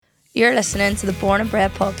You're listening to the Born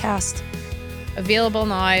Bred Podcast. Available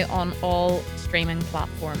now on all streaming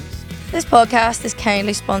platforms. This podcast is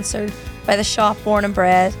kindly sponsored by the shop Born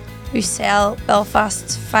Bred, who sell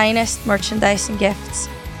Belfast's finest merchandise and gifts.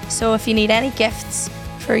 So if you need any gifts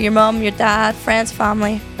for your mum, your dad, friends,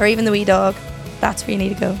 family, or even the wee dog, that's where you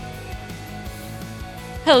need to go.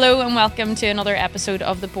 Hello and welcome to another episode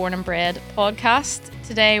of the Born and Bred podcast.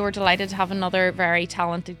 Today we're delighted to have another very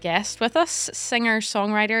talented guest with us,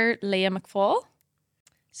 singer-songwriter Leah McFall.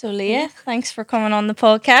 So Leah, thanks for coming on the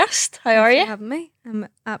podcast. How are you? For having me. I'm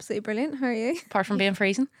absolutely brilliant. How are you? Apart from being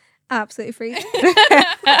freezing. Absolutely freezing.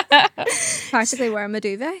 Practically wearing my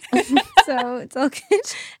duvet. So it's all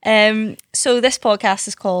good. So this podcast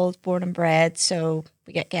is called Born and Bred. So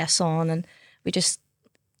we get guests on and we just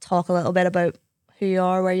talk a little bit about who you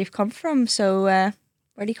are, where you've come from. So where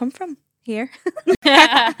do you come from? Here.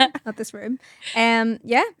 Not this room.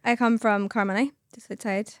 Yeah, I come from Caragh, just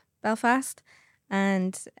outside Belfast.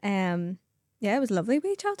 And yeah, it was a lovely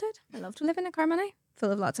wee childhood. I loved living in Caragh,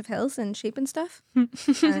 full of lots of hills and sheep and stuff.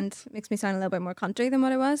 And it makes me sound a little bit more country than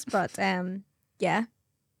what I was. But yeah,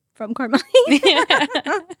 from Caragh.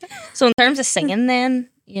 So in terms of singing then,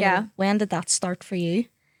 you Yeah. know, when did that start for you?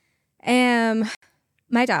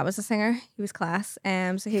 My dad was a singer. He was class.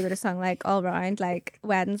 So he would have sung like all round, like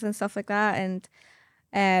weddings and stuff like that.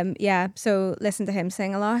 And yeah, so listened to him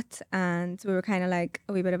sing a lot. And we were kind of like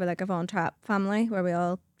a wee bit of a Von Trapp family where we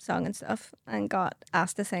all sung and stuff and got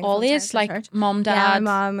asked to sing. Always, sometimes in like church. mum, Yeah, dad.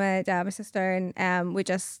 my mum, my dad, my sister, and we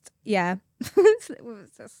just, yeah. We was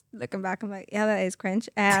just looking back, I'm like, yeah, that is cringe.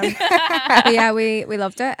 But yeah, we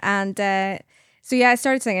loved it. And so yeah, I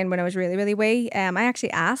started singing when I was really, really wee. I actually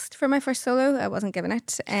asked for my first solo. I wasn't given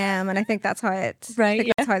it. And I think that's how that's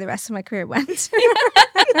how the rest of my career went.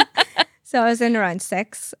 So I was in around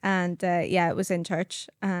 6 and yeah, it was in church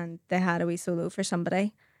and they had a wee solo for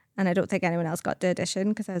somebody. And I don't think anyone else got to audition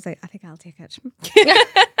because I was like, I think I'll take it.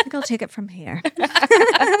 I think I'll take it from here.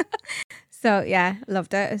 So yeah,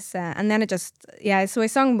 loved it. And then it just, yeah, so I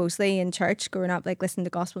sung mostly in church growing up, like listening to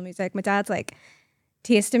gospel music. My dad's like,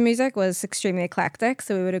 taste in music was extremely eclectic.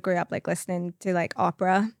 So we would have grew up like listening to like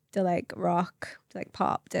opera, to like rock, to like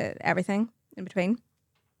pop, to everything in between.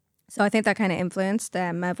 So I think that kind of influenced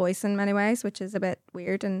my voice in many ways, which is a bit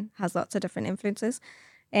weird and has lots of different influences.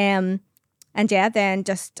 And yeah, then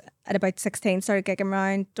just at about 16 started gigging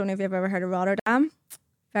around. Don't know if you've ever heard of Rotterdam.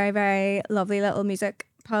 Very, very lovely little music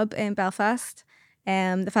pub in Belfast.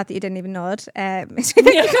 The fact that you didn't even nod makes me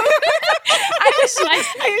think I was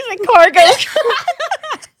like Caragh.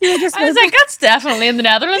 I was like, that's definitely in the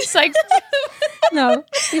Netherlands. Like, no,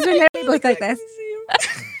 these were literally both like this.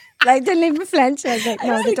 Like, didn't even flinch. I was like,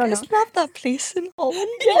 no, they don't know. It's not that place in Holland.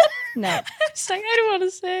 No. it's like, I don't want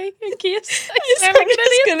to say in case. I'm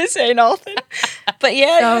just going to say nothing. But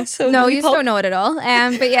yeah. So no, we you just don't know it at all.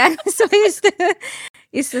 But yeah, so I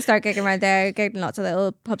used to start gigging around there, gigging lots of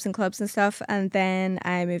little pubs and clubs and stuff. And then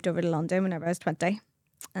I moved over to London whenever I was 20.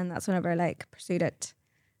 And that's whenever I like pursued it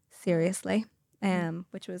seriously,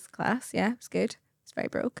 which was class. Yeah, it was good. It's very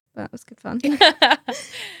broke, but it was good fun.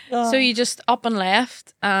 So you just up and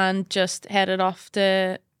left and just headed off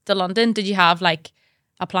to London. Did you have like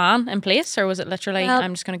a plan in place, or was it literally Well,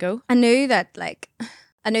 I'm just gonna go? I knew that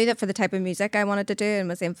for the type of music I wanted to do and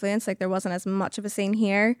was influenced, like there wasn't as much of a scene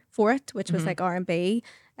here for it, which was like R&B,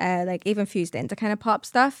 like even fused into kind of pop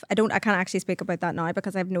stuff. I can't actually speak about that now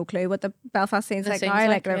because I have no clue what the Belfast scene's like now.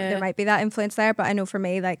 Like there might be that influence there, but I know for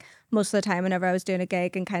me, like most of the time whenever I was doing a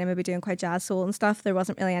gig and kind of maybe doing quite jazz soul and stuff, there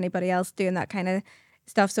wasn't really anybody else doing that kind of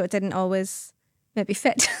stuff, so it didn't always maybe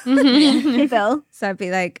fit the bill. So I'd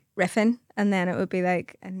be like riffing and then it would be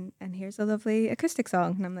like and here's a lovely acoustic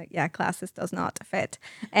song and I'm like, yeah, class, this does not fit.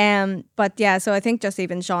 But yeah, so I think just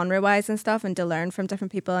even genre wise and stuff, and to learn from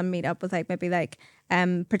different people and meet up with like maybe like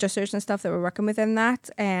producers and stuff that were working within that.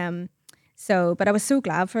 So but I was so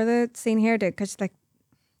glad for the scene here because like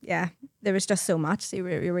yeah, there was just so much. So you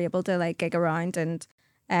were able to like gig around and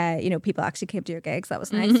you know, people actually came to your gigs. That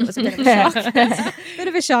was nice. It was a bit of a shock. Bit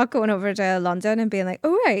of a shock going over to London and being like,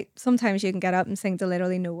 oh, right, sometimes you can get up and sing to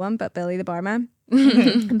literally no one but Billy the barman.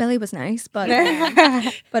 And Billy was nice, but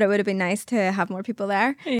it would have been nice to have more people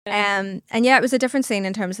there. Yeah. And yeah, it was a different scene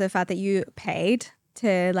in terms of the fact that you paid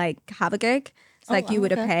to like have a gig. So like you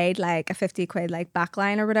would have paid like a 50 quid like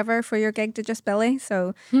backline or whatever for your gig to just Billy.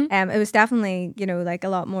 So it was definitely, you know, like a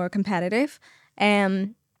lot more competitive.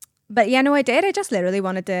 But yeah, no, I did. I just literally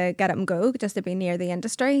wanted to get up and go, just to be near the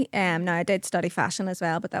industry. Now I did study fashion as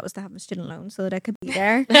well, but that was to have a student loan so that I could be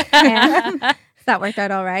there. That worked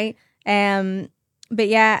out all right. But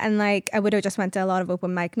yeah, and like I would have just went to a lot of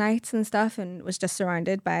open mic nights and stuff and was just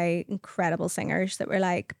surrounded by incredible singers that were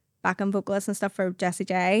like backing vocalist and stuff for Jessie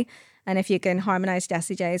J. And if you can harmonise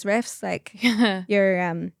Jessie J's riffs, like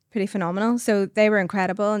you're pretty phenomenal. So they were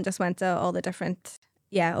incredible and just went to all the different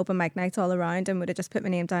open mic nights all around and would have just put my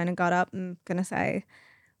name down and got up. I'm gonna say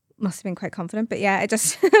must have been quite confident, but yeah, I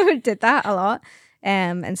just did that a lot.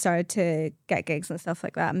 And started to get gigs and stuff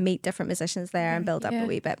like that, and meet different musicians there and build up a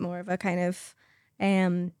wee bit more of a kind of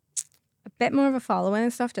a bit more of a following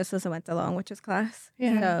and stuff just as I went along, which was class.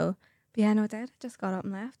 Yeah. So but yeah, no, I did. I just got up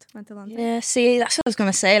and left, went to London. Yeah, see, that's what I was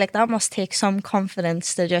going to say. Like, that must take some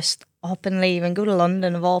confidence to just up and leave and go to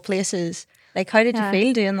London of all places. Like, how did you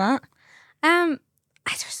feel doing that? I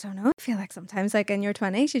just don't know. I feel like sometimes, like in your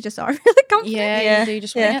 20s, you just are really confident. Yeah, you do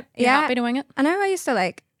just wing it. You're happy to wing it. I know I used to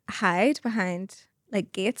like hide behind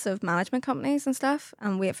like gates of management companies and stuff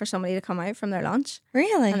and wait for somebody to come out from their lunch.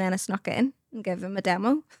 Really? And then I snuck in and gave them a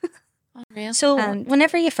demo. Unreal. So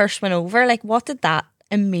whenever you first went over, like, what did that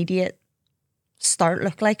immediate start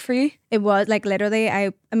look like for you? It was like literally,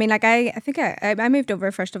 I mean, like I think I moved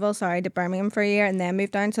over first of all, to Birmingham for a year and then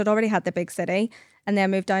moved down. So I'd already had the big city and then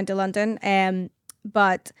moved down to London.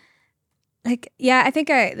 But like, yeah, I think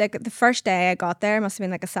like the first day I got there must have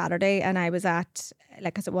been like a Saturday, and I was at,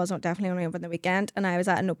 like, because it was definitely only over the weekend, and I was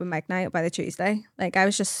at an open mic night by the Tuesday. Like, I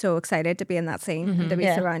was just so excited to be in that scene and to be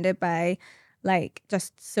surrounded by like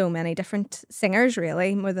just so many different singers,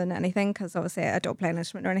 really, more than anything, because obviously I don't play an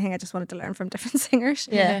instrument or anything. I just wanted to learn from different singers.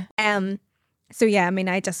 Yeah. So yeah, I mean,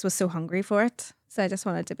 I just was so hungry for it. So I just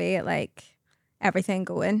wanted to be at like everything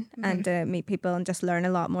going and meet people and just learn a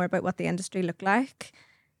lot more about what the industry looked like.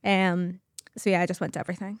 So yeah, I just went to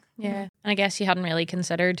everything. Yeah. And I guess you hadn't really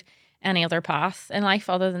considered any other path in life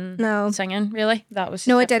other than singing, really? That was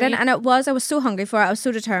no, I didn't. And I was so hungry for it. I was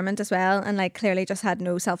so determined as well, and like clearly just had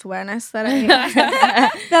no self-awareness that I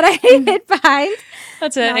that I hid behind.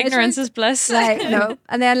 That's it. Ignorance is bliss. Like, no.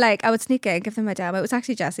 And then like I would sneak in, give them my demo. It was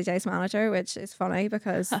actually Jessie J's manager, which is funny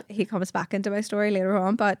because he comes back into my story later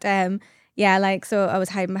on. But yeah, like, so I was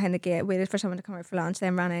hiding behind the gate, waited for someone to come out for lunch,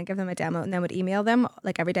 then ran in, give them a demo, and then would email them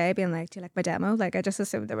like every day being like, do you like my demo? Like, I just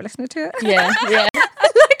assumed they were listening to it. Yeah, yeah.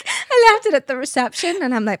 Like, I left it at the reception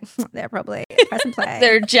and I'm like, they're probably pressing play.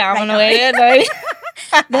 They're jamming away now.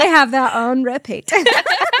 They have that on repeat.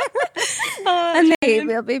 And they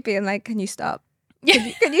will be being like, can you stop?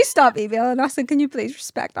 Can you stop emailing us, and can you please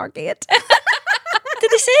respect our gate? Did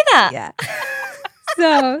they say that? Yeah.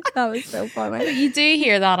 So that was so funny. You do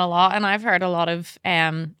hear that a lot, and I've heard a lot of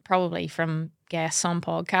probably from guests on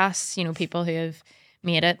podcasts, you know, people who have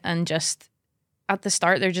made it and just at the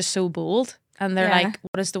start they're just so bold and they're like,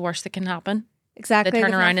 what is the worst that can happen? Exactly. They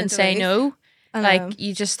turn around and say no. Like,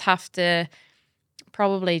 you just have to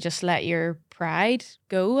probably just let your pride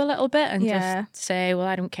go a little bit and just say, well,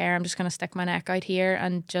 I don't care, I'm just going to stick my neck out here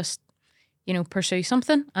and just, you know, pursue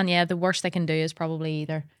something. And yeah, the worst they can do is probably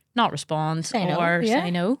either not respond say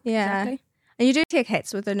no. Yeah. Exactly. And you do take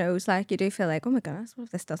hits with the nose, like you do feel like, oh my goodness, what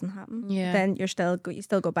if this doesn't happen? Yeah. Then you still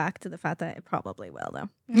go back to the fact that it probably will, though.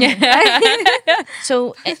 Yeah.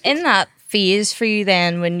 So in that phase for you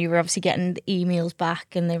then, when you were obviously getting the emails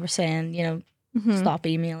back and they were saying, you know, stop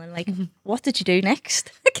emailing, like, what did you do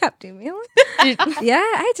next? I kept emailing. Yeah,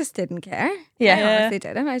 I just didn't care. Yeah. I honestly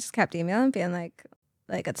didn't. I just kept emailing, being like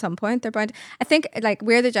at some point they're bound. I think like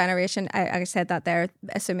we're the generation. I said that there,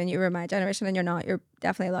 assuming you were my generation, and you're not. You're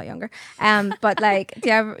definitely a lot younger. But like,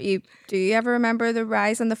 do you ever remember the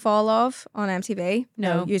rise and the fall of on MTV?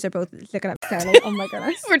 No. You are both looking at Sally. Oh my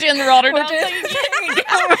goodness. We're doing the Rotterdam thing. It's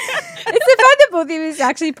the fact that both of you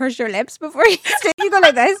actually purse your lips before you speak. You go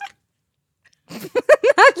like this.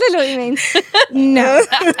 That's literally means no.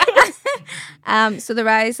 So the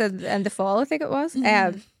rise and the fall, I think it was.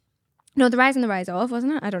 No, the rise and the rise off,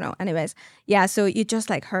 wasn't it? I don't know. Anyways, yeah, so you just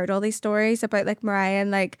like heard all these stories about like Mariah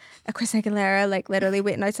and like Chris Aguilera like literally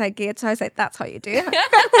waiting outside gates. So I was like, that's how you do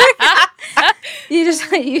it. You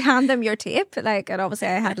just you hand them your tape, like, and obviously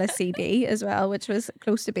I had a CD as well, which was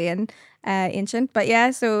close to being ancient. But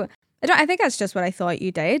yeah, so I think that's just what I thought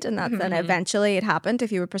you did, and that's and eventually it happened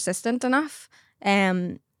if you were persistent enough.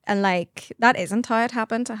 And like that isn't how it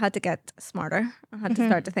happened. I had to get smarter. I had to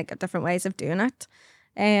start to think of different ways of doing it.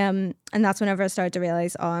 And that's whenever I started to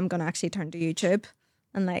realize, I'm going to actually turn to YouTube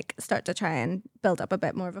and like start to try and build up a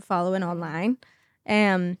bit more of a following online.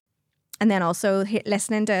 And then also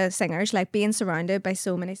listening to singers, like being surrounded by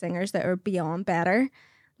so many singers that are beyond better,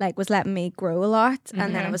 like was letting me grow a lot.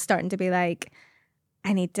 And then I was starting to be like,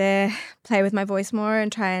 I need to play with my voice more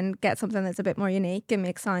and try and get something that's a bit more unique and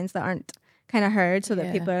make sounds that aren't kind of heard, so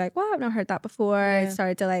that people are like, wow, I've not heard that before. I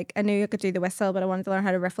started to like, I knew I could do the whistle, but I wanted to learn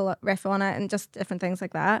how to riff on it and just different things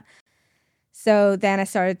like that. So then I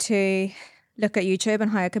started to look at YouTube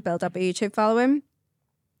and how I could build up a YouTube following.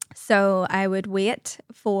 So I would wait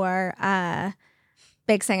for a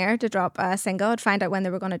big singer to drop a single. I'd find out when they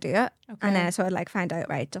were going to do it. Okay. And then so I'd like find out,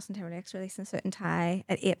 right, Justin Timberlake's releasing Suit and Tie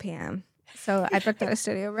at 8 p.m. So I booked out a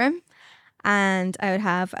studio room and I would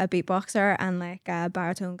have a beatboxer and like a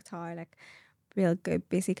baritone guitar, like real good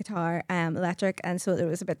bassy guitar, electric. And so it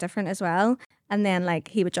was a bit different as well. And then like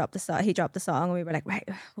he dropped the song and we were like, right,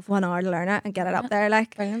 we've 1 hour to learn it and get it up there.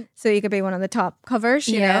 Like, Brilliant. so you could be one of the top covers,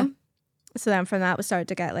 you know? So then from that we started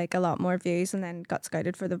to get like a lot more views and then got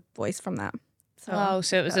scouted for the voice from that. So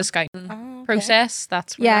it was a scouting Oh, okay. process.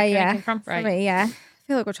 That's where that kinda came from, For right? me, yeah. I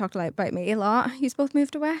feel like we're talking about me a lot. You've both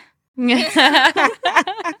moved away.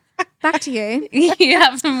 Back to you. You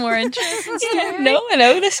have some more interest. No, I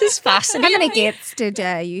know. This is How fascinating. many gates did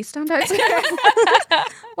you stand out?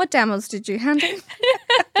 What demos did you hand in?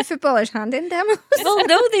 The footballers hand in demos? Well,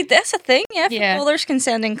 no, that's a thing. Yeah, Yeah. footballers can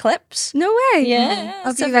send in clips. No way. Yeah,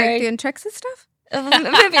 Of it's you a like very- doing tricks and stuff?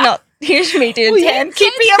 Maybe not. Here's me doing 10.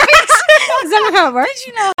 Keep me up. Is that how it works? Did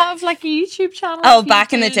you not have like a YouTube channel? Oh, of you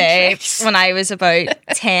back in the doing day tricks? when I was about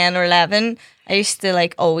 10 or 11, I used to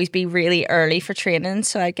like always be really early for training.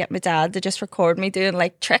 So I'd get my dad to just record me doing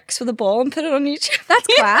like tricks with a ball and put it on YouTube. That's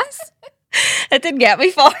class. It didn't get me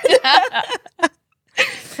far.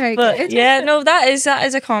 Very But good. yeah, no, that is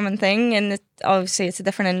a common thing. And obviously it's a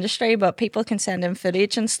different industry, but people can send in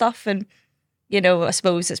footage and stuff. And, you know, I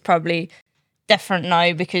suppose it's probably different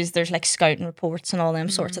now because there's like scouting reports and all them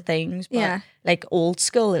sorts of things. But Yeah. like old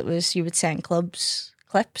school, it was you would send clips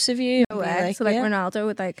of you. No and be way. So like yeah. Ronaldo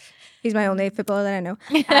would like, he's my only footballer that I know.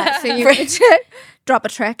 So you would drop a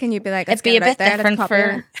trick and you'd be like, let's It'd be a get it out bit there, let's different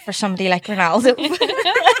copy it. for somebody like Ronaldo.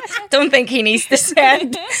 Don't think he needs to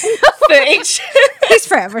send footage. He's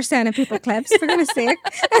forever sending people clips, for goodness sake.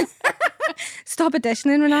 Stop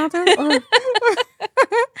auditioning, Ronaldo. Oh.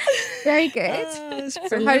 Very good.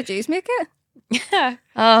 So how did you make it?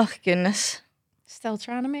 Oh goodness. Still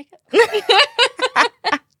trying to make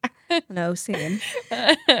it. No, same.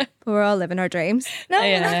 But we're all living our dreams. No,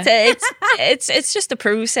 Yeah. that's it. It's just a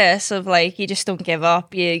process of like you just don't give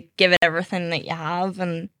up. You give it everything that you have,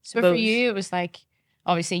 and But for you, it was like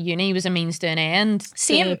obviously uni was a means to an end.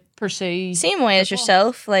 Same- to pursue. same way as football.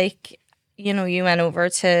 yourself. Like you know, you went over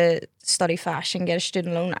to study fashion, get a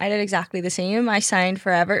student loan. I did exactly the same. I signed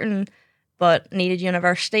for Everton, but needed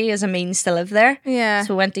university as a means to live there. Yeah.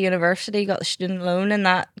 So went to university, got the student loan, and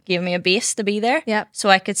that gave me a base to be there. Yep. So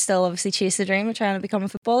I could still obviously chase the dream of trying to become a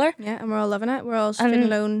footballer. Yeah, and we're all loving it. We're all student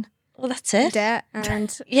loan Well, that's it. debt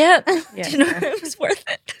and Yeah. Yeah. Do you know, it was worth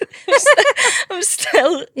it. I'm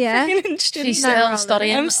still yeah. freaking in student She's Now we're still all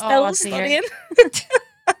studying. I'm Oh, still I see her. studying.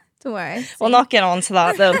 Don't worry. We'll not get on to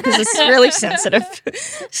that though, because it's a really sensitive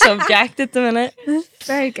subject at the minute.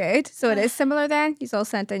 Very good. So it is similar then. You all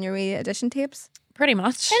sent in your wee audition tapes. Pretty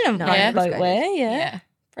much. In a No, yeah. roundabout that's way, yeah, Yeah.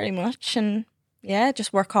 pretty much. And yeah,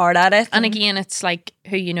 just work hard at it. And again, it's like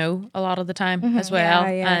who you know a lot of the time Mhm. as well.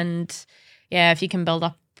 Yeah, yeah. And yeah, if you can build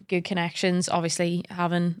up good connections, obviously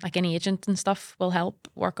having like an agent and stuff will help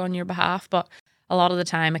work on your behalf. But a lot of the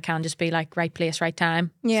time it can just be like right place, right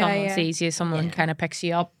time. Yeah, Someone yeah. sees you, someone kind of picks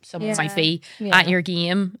you up, someone Yeah. might be Yeah. at your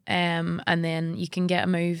game, and then you can get a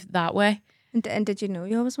move that way. And did you know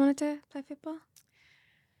you always wanted to play football?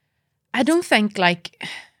 I don't think like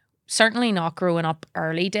certainly not growing up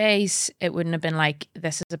early days, it wouldn't have been like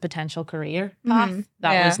this is a potential career path. Mhm.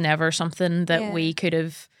 That Yeah. was never something that Yeah. we could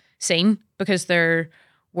have seen because there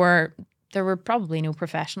were probably no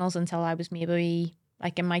professionals until I was maybe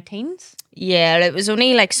like in my teens. Yeah, it was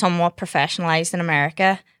only like somewhat professionalized in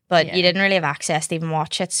America, but Yeah. you didn't really have access to even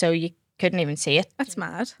watch it, so you couldn't even see it. That's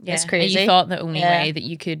mad. Yeah. It's And crazy. you thought the only Yeah. way that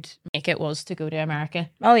you could make it was to go to America.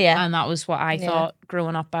 Oh yeah, And that was what I Yeah. thought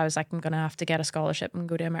growing up. I was like, I'm going to have to get a scholarship and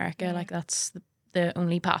go to America. Like that's the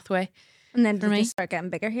only pathway. And then For did me. you start getting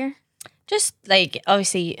bigger here? just like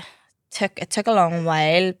obviously it took a long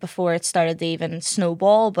while before it started to even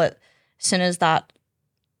snowball, but as soon as that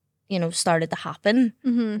started to happen,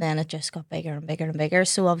 Mm-hmm. then it just got bigger and bigger and bigger.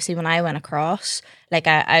 So obviously when I went across, like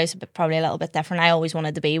I was probably a little bit different. I always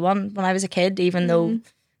wanted to be one when I was a kid, even though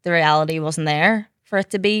the reality wasn't there for it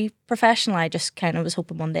to be professional. I just kind of was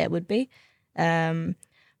hoping one day it would be.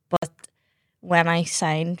 But when I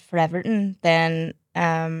signed for Everton, then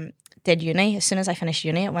did uni. As soon as I finished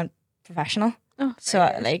uni, it went professional. Oh, So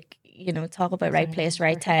like, talk about right place,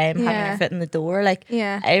 right time, having Yeah. your foot in the door. Like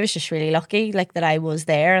yeah, I was just really lucky, like that I was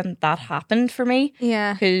there and that happened for me.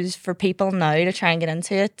 yeah, Because for people now to try and get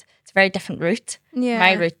into it, it's a very different route. yeah.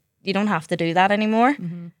 My route, you don't have to do that anymore.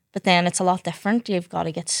 Mm-hmm. But then it's a lot different. You've got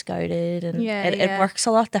to get scouted, and Yeah, it yeah. works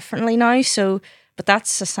a lot differently now. So, but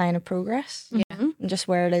that's a sign of progress, Mhm. and just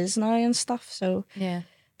where it is now and stuff. So, Yeah.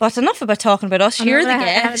 But enough about talking about us. You're the I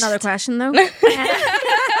have guest. another question though.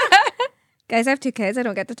 Guys, I have 2 kids. I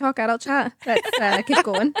don't get to talk adult chat. Let's keep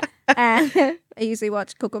going. I usually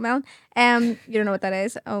watch Cocomelon. You don't know what that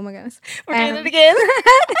is? Oh my goodness. We're doing it again.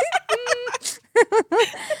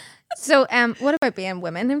 So, what about being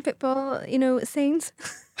women in football, scenes?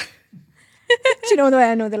 Do you know the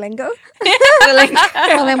way I know the lingo?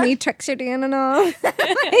 All them wee tricks you're doing and all.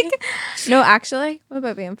 No, actually, what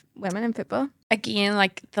about being women in football? Again,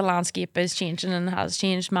 like the landscape is changing and has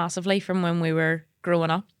changed massively from when we were growing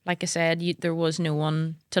up. Like I said, there was no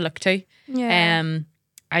one to look to. Yeah.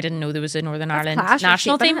 I didn't know there was a Northern Ireland Clash,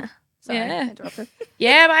 national keeping team. it. Sorry, I Yeah. interrupted.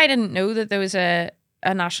 Yeah, but I didn't know that there was a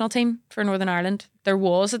national team for Northern Ireland. There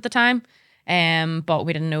was at the time, but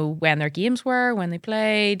we didn't know when their games were, when they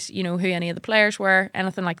played, who any of the players were,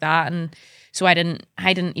 anything like that. And so I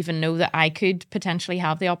didn't even know that I could potentially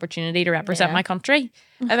have the opportunity to represent my country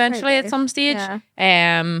eventually at some stage.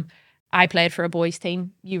 Yeah. I played for a boys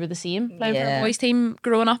team. You were the same. Played for a Yeah. boys team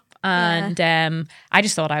growing up. And I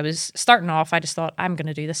just thought I was starting off. I just thought I'm going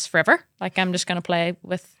to do this forever. Like I'm just going to play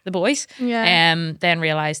with the boys. Yeah. Then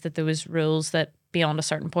realised that there was rules that beyond a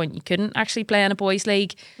certain point you couldn't actually play in a boys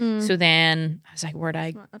league. So then I was like, where do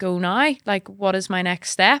I go now? Like what is my next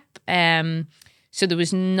step? So there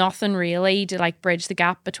was nothing really to like bridge the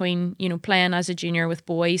gap between, playing as a junior with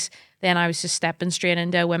boys. Then I was just stepping straight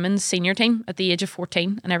into a women's senior team at the age of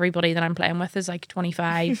 14 and everybody that I'm playing with is like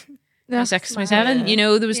 25, 26, 27.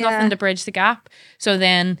 There was nothing to bridge the gap. So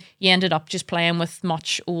then you ended up just playing with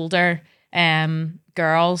much older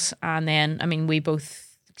girls. And then, we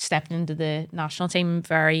both stepped into the national team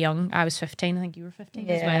very young. I was 15. I think you were 15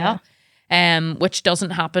 as well. Which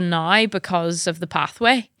doesn't happen now because of the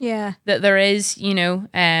pathway that there is,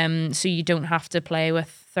 so you don't have to play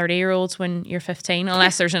with 30-year-olds when you're 15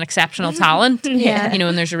 unless there's an exceptional talent,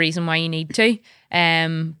 and there's a reason why you need to.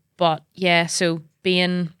 But yeah, so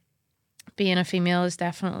being a female is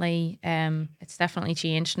definitely, it's definitely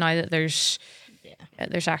changed now that there's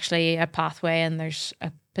actually a pathway and there's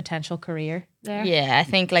a potential career there. Yeah, I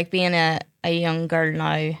think like being a young girl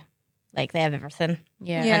now, like they have everything.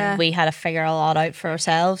 Yeah. And we had to figure a lot out for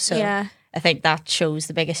ourselves. So Yeah. I think that shows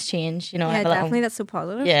the biggest change. I Yeah, have a definitely. little, That's so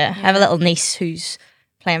positive. I have a little niece who's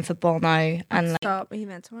playing football now, and like Stop. Are you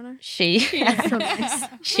mentoring her? so So nice.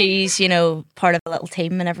 she's part of a little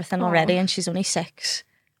team and everything already, and she's only 6.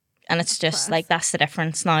 And it's just like that's the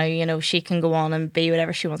difference now. She can go on and be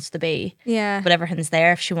whatever she wants to be, Yeah. but everything's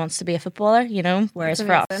there if she wants to be a footballer. Whereas That's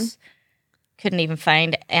for amazing. us, couldn't even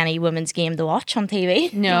find any women's game to watch on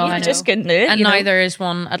TV. No, I just know. couldn't do it. And now there is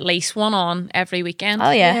at least one on every weekend.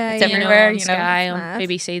 Oh yeah, Yeah, it's yeah. everywhere. On Sky, on Mad.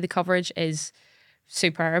 BBC, the coverage is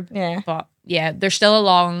superb. Yeah. But yeah, there's still a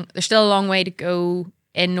long way to go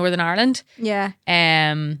in Northern Ireland. Yeah.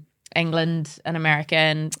 England and America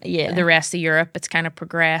and the rest of Europe, it's kind of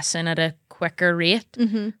progressing at a quicker rate,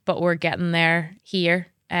 but we're getting there here.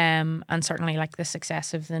 And certainly like the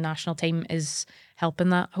success of the national team is helping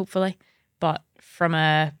that, hopefully. But from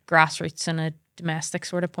a grassroots and a domestic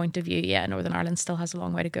sort of point of view, Northern Ireland still has a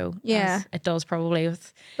long way to go. Yeah. As it does probably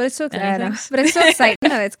with But it's so anything. but it's so exciting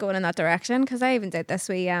that it's going in that direction, because I even did this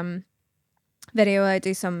wee video. I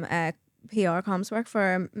do some PR comms work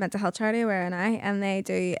for a mental health charity and they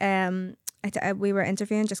do we were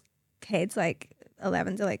interviewing just kids like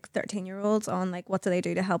 11 to like 13-year-olds on like what do they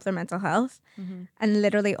do to help their mental health, and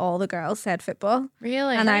literally all the girls said football.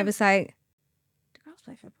 Really? And I was like, do girls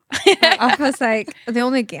play football? I was like, the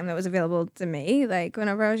only game that was available to me like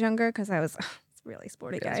whenever I was younger, because I was it's really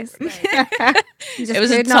sporty, guys. Like, it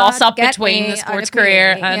was a toss up between the sports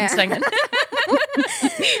career and singing.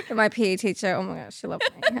 My PE teacher, oh my gosh, she loved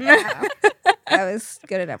me. I was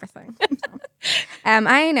good at everything. So.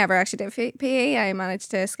 I never actually did PE. I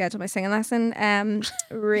managed to schedule my singing lesson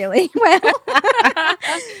really well.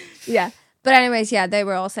 Yeah. But anyways, they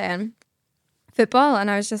were all saying football,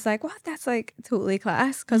 and I was just like, what? That's like totally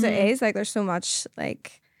class, because it is like there's so much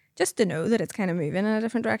like just to know that it's kind of moving in a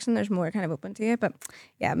different direction. There's more kind of open to it. But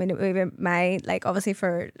yeah, I mean, my like obviously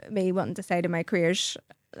for me wanting to say to my careers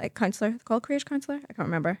like counselor, called careers counselor, I can't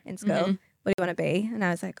remember, in school, what do you want to be? And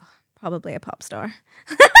I was like, oh, probably a pop star.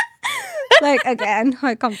 Like again,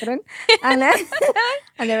 how confident. And then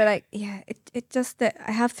and they were like, yeah, it just that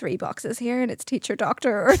I have 3 boxes here and it's teacher,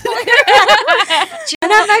 doctor, or and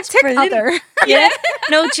I'm like, tick other. Yeah.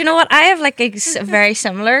 No, do you know what? I have like a very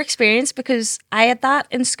similar experience, because I had that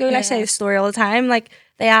in school. I say the story all the time. Like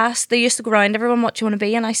they used to go around everyone, what do you want to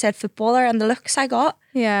be? And I said footballer, and the looks I got,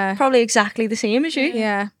 probably exactly the same as you.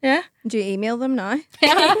 Yeah. Yeah. Do you email them now?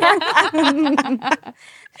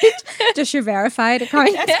 Just your verified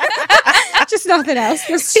account. Just nothing else.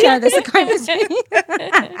 Just share this account with me.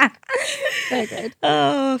 Very good.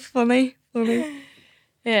 Oh, funny. Yeah.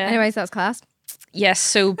 Anyways, that was class. Yes.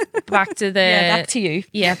 So back to the Back to you.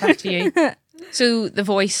 Yeah, back to you. So The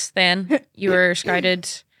Voice. Then you were scouted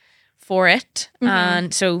for it,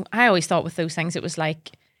 and so I always thought with those things it was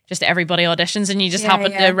like just everybody auditions and you just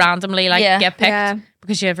happen to randomly get picked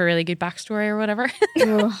because you have a really good backstory or whatever.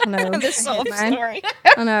 Oh, no. The sob story.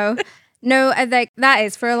 I know. No, I think that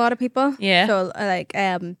is for a lot of people. Yeah. So like,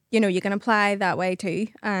 you can apply that way too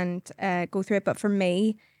and go through it. But for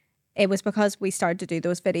me, it was because we started to do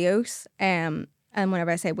those videos. And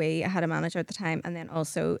whenever I say we, I had a manager at the time, and then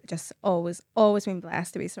also just always been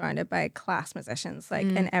blessed to be surrounded by class musicians, like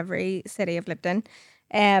in every city I've lived in.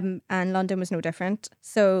 And London was no different.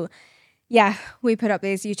 So yeah, we put up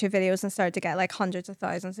these YouTube videos and started to get like hundreds of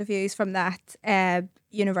thousands of views from that.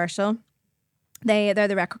 Universal, they're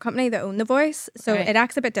the record company that own The Voice, so it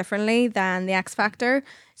acts a bit differently than the X Factor.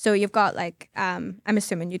 So you've got like I'm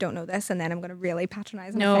assuming you don't know this, and then I'm going to really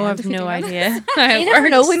patronise. No, I've no idea. You never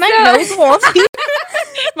know. We might know. Go on.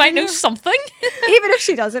 Might know something. Even if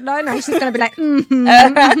she doesn't know, now she's going to be like,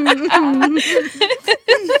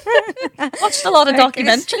 Watched a lot of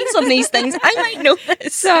documentaries on these things. I might know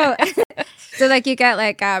this. So like you get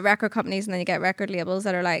like record companies, and then you get record labels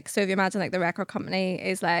that are like, so if you imagine like the record company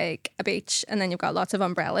is like a beach, and then you've got lots of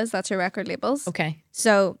umbrellas, that's your record labels. Okay.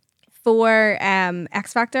 So for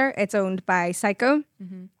X Factor, it's owned by Psycho.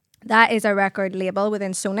 That is a record label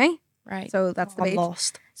within Sony. Right. So that's the I'm beach.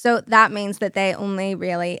 lost. So that means that they only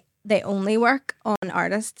work on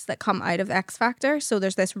artists that come out of X Factor. So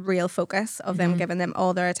there's this real focus of them giving them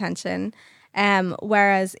all their attention.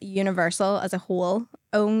 Whereas Universal as a whole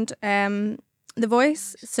owned The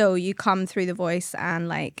Voice. So you come through The Voice and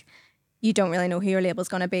like you don't really know who your label's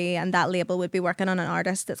going to be, and that label would be working on an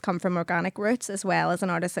artist that's come from organic roots as well as an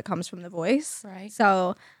artist that comes from The Voice. Right.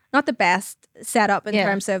 So not the best setup in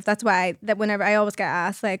terms of, that's why that whenever I always get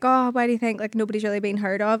asked like, oh, why do you think like nobody's really been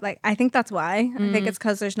heard of? Like, I think that's why. I think it's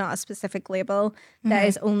because there's not a specific label that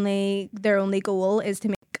is their only goal is to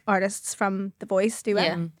make artists from The Voice do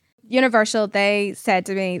it. Universal, they said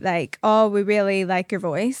to me like, oh, we really like your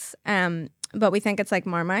voice, but we think it's like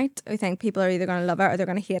Marmite. We think people are either going to love it or they're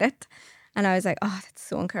going to hate it. And I was like, oh, that's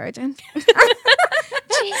so encouraging.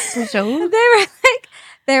 Jesus.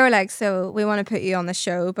 They were like, so we want to put you on the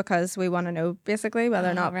show because we want to know basically whether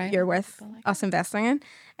or not you're worth us investing in.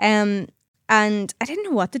 And I didn't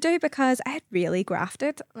know what to do because I had really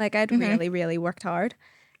grafted. Like I'd really, really worked hard.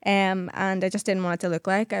 And I just didn't want it to look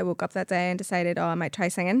like. I woke up that day and decided, oh, I might try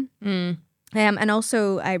singing. And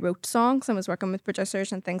also I wrote songs and was working with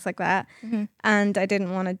producers and things like that. And I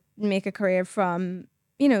didn't want to make a career from,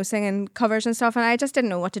 singing covers and stuff. And I just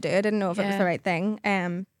didn't know what to do. I didn't know if it was the right thing.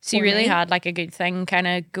 So you really had like a good thing kind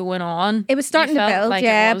of going on. It was starting to build, like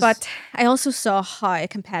but I also saw how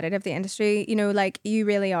competitive the industry, like you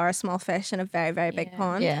really are a small fish in a very, very big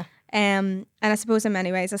pond. Yeah. And I suppose in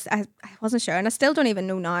many ways I wasn't sure, and I still don't even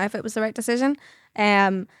know now if it was the right decision.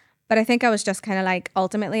 But I think I was just kind of like,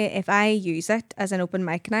 ultimately, if I use it as an open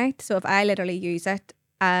mic night, so if I literally use it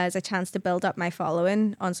as a chance to build up my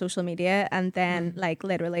following on social media, and then like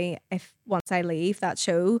literally if once I leave that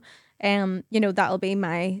show, that'll be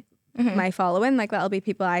my following, like that'll be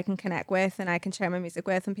people I can connect with and I can share my music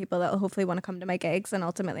with, and people that'll hopefully want to come to my gigs, and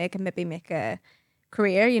ultimately I can maybe make a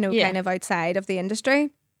career, kind of outside of the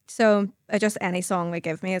industry. So just any song they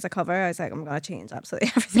give me as a cover, I was like, I'm going to change absolutely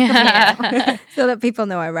everything so that people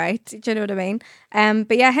know I write. Do you know what I mean?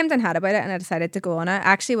 But yeah, hemmed and had about it, and I decided to go on it.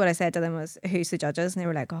 Actually, what I said to them was, who's the judges? And they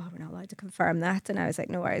were like, oh, we're not allowed to confirm that. And I was like,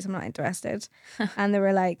 no worries, I'm not interested. And they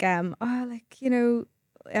were like, I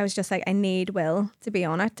was just like, I need Will to be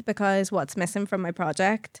on it, because what's missing from my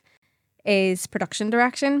project is production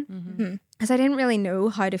direction. Because I didn't really know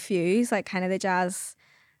how to fuse like kind of the jazz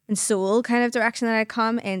and soul kind of direction that I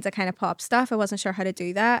come into kind of pop stuff. I wasn't sure how to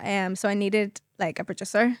do that. So I needed like a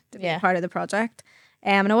producer to be part of the project.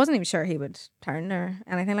 And I wasn't even sure he would turn or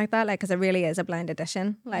anything like that. Like, because it really is a blind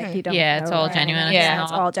audition. Like you don't know, it's all genuine.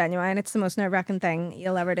 It's all genuine. It's the most nerve-wracking thing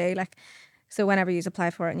you'll ever do. Like, so whenever you apply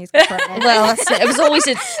for it and you go for it. Well, that's it. It was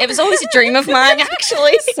always a dream of mine,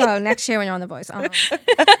 actually. So next year when you're on The Voice. But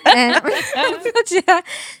yeah.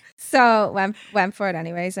 So went for it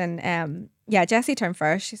anyways, and Jessie turned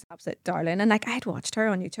first. She's an absolute darling, and like I had watched her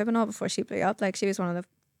on YouTube and all before she blew up. Like she was one of the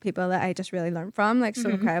people that I just really learned from. Like so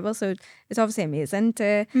incredible. So it's obviously amazing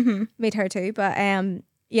to meet her too. But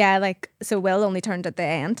yeah, like, so Will only turned at the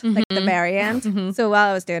end, like the very end. So while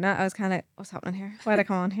I was doing it, I was kind of, what's happening here? Why'd I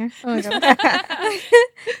come on here? Oh my God.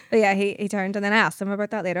 But yeah, he turned, and then I asked him about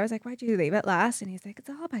that later. I was like, why'd you leave it last? And he's like, it's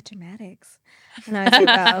all about genetics. And I was like,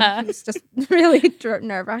 well, it's just really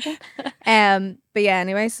nerve-wracking. But yeah,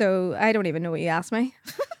 anyway, so I don't even know what you asked me.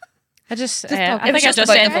 I just Just talking I think I just just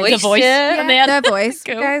about said the voice. the voice. Yeah. And then The voice,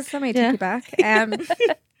 Cool. guys, let me take you back.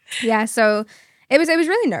 Yeah, so it was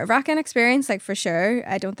really nerve-wracking experience, like, for sure.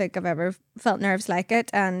 I don't think I've ever felt nerves like it,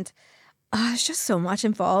 and it's just so much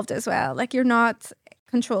involved as well. Like, you're not in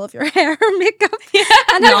control of your hair or makeup.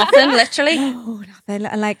 And Nothing, literally. no, nothing.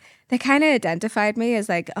 And like, they kind of identified me as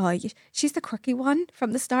like, oh, she's the quirky one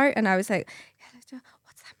from the start, and I was like, yeah,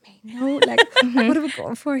 what's that mean? No, like, what are we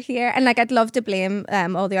going for here? And like, I'd love to blame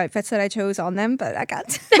all the outfits that I chose on them, but I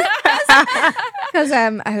can't. Because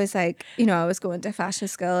I was like, you know, I was going to fashion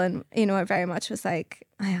school, and you know, I very much was like,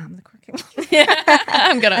 I am the quirky one.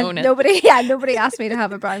 I'm gonna And own it. nobody asked me to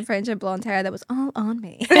have a brown fringe and blonde hair. That was all on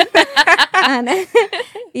me. And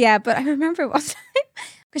yeah, but I remember one time,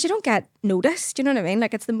 because you don't get noticed, you know what I mean?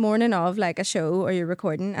 Like, it's the morning of like a show or you're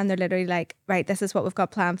recording, and they're literally like, right, this is what we've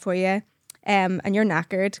got planned for you, and you're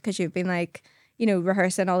knackered because you've been like, you know,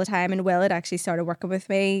 rehearsing all the time. And Will had actually started working with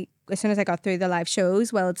me as soon as I got through the live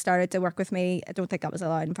shows. Will had started to work with me. I don't think that was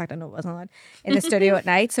allowed. In fact, I know it wasn't allowed in the studio at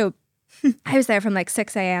night. So I was there from like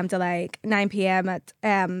 6 a.m. to like 9 p.m. at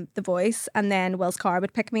The Voice, and then Will's car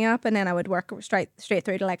would pick me up, and then I would work straight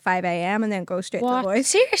through to like 5 a.m. and then go straight to The Voice.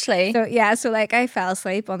 Seriously? So yeah, so like I fell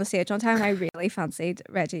asleep on the stage one time. And I really fancied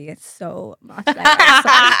Reggie so much. Like,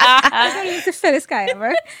 I thought he was the fittest guy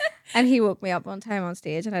ever. And he woke me up one time on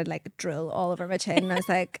stage, and I'd like drill all over my chin, and I was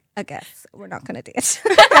like, I guess we're not gonna date.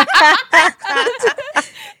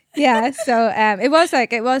 Yeah, so it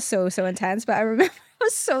was so intense, but I remember I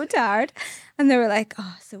was so tired, and they were like,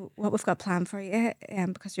 oh, so what we've got planned for you,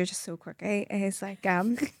 because you're just so quirky, is like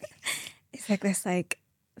it's like this like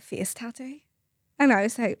face tattoo. And I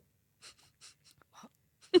was like,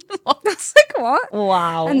 what? I was like, what?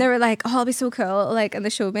 Wow. And they were like, oh, it'll be so cool. Like, and they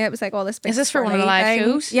showed me, it was like all this big Is this for one of the swirly live thing.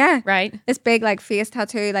 shows? Yeah. Right. This big like face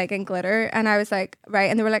tattoo like in glitter. And I was like, right.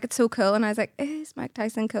 And they were like, it's so cool. And I was like, is Mike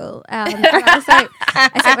Tyson cool? And I was like,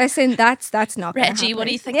 listen, that's not gonna Reggie, what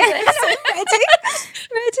do you happen. think Yeah. of this?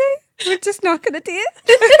 Reggie, we're just not gonna date.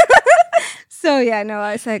 So yeah, no,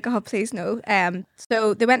 I was like, oh, please no.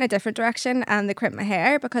 So they went in a different direction, and they crimped my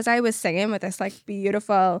hair because I was singing with this like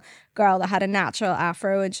beautiful girl that had a natural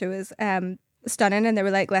afro, and she was stunning. And they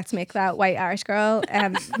were like, let's make that white Irish girl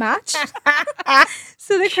match.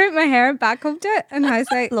 So they crimped my hair and backcombed it, and I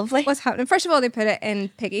was like, Lovely. what's happening? First of all, they put it in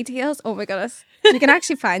pigtails. Oh my goodness. You can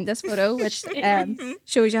actually find this photo, which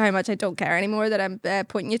shows you how much I don't care anymore that I'm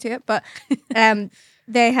pointing you to it. But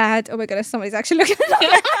they had, oh my goodness, somebody's actually looking at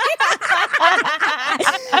it.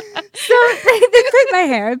 So they put my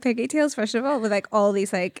hair in pigtails, first of all, with like all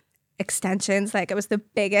these like extensions. Like, it was the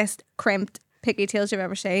biggest crimped pigtails you've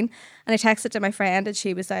ever seen. And I texted to my friend, and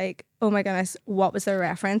she was like, oh my goodness, what was their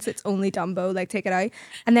reference? It's only Dumbo, like, take it out.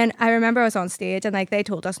 And then I remember I was on stage, and like they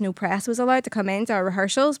told us no press was allowed to come into our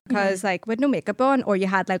rehearsals because like with no makeup on, or you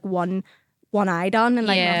had like one eye done and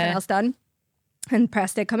like nothing else done, and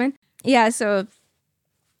press did come in. Yeah, so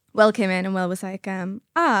Will came in, and Will was like, you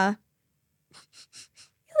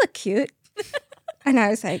look cute. And I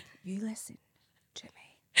was like, you listen to me.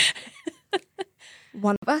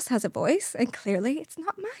 One of us has a voice, and clearly it's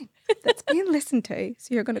not mine that's being listened to.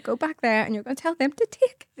 So you're going to go back there, and you're going to tell them to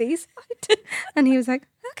take these out. And he was like,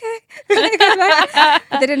 okay.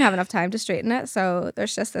 But they didn't have enough time to straighten it. So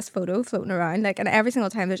there's just this photo floating around. Like, and every single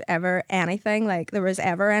time there's ever anything, like there was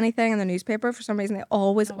ever anything in the newspaper, for some reason they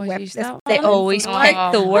always whip use this. that They always Oh. pick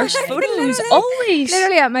the worst photos. Always.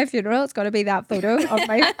 Literally at my funeral, it's got to be that photo of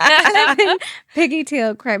my piggy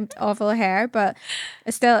tail crimped awful hair. But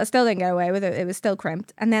I still didn't get away with it. It was still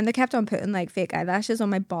crimped. And then they kept on putting like fake eyelashes on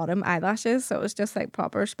my bottom eyelashes. So it was just like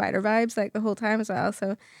proper spider vibes like the whole time as well.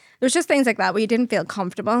 So there's just things like that where you didn't feel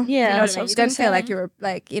comfortable. Yeah, you know that's what I mean? what I was You gonna didn't feel say. like you were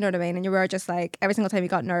like, you know what I mean? And you were just like, every single time you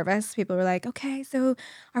got nervous, people were like, okay, so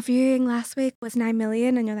our viewing last week was 9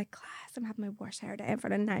 million. And you're like, class, I'm having my worst hair day in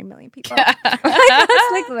front of 9 million people. Like,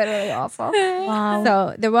 that's like literally awful. Wow.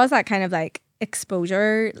 So there was that kind of like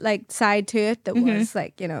exposure like side to it that was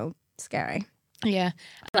like, you know, scary. Yeah.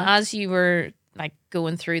 And as you were like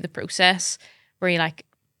going through the process, were you like,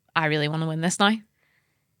 I really want to win this now?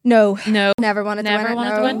 No, No. never wanted Never to win it. wanted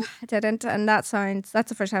No, to win? I didn't. And that's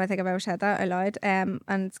the first time I think I've ever said that out loud. And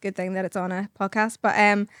it's a good thing that it's on a podcast. But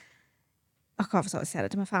I've always said it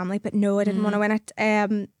to my family, but no, I didn't want to win it.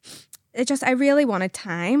 I really wanted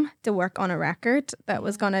time to work on a record that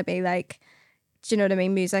was gonna be like do you know what I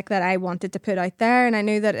mean, music that I wanted to put out there, and I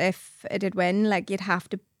knew that if it did win, like you'd have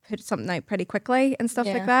to put something out pretty quickly and stuff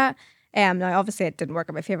like that. Now obviously it didn't work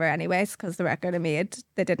in my favour anyways, because the record I made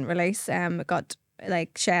they didn't release. It got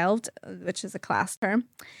like shelved, which is a class term.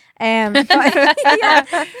 Because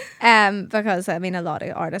I mean a lot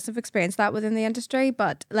of artists have experienced that within the industry.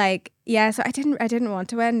 But like so I didn't want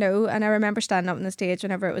to win, no. And I remember standing up on the stage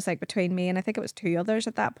whenever it was like between me and I think it was 2 others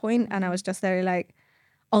at that point, and I was just there like,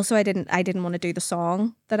 also I didn't want to do the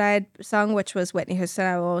song that I had sung, which was Whitney Houston,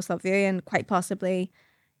 I Will Always Love You, and quite possibly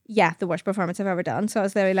the worst performance I've ever done. So I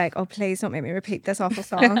was literally like, oh please don't make me repeat this awful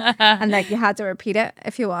song. And like you had to repeat it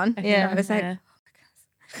if you won. Yeah. So I was like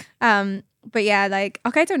but yeah, like,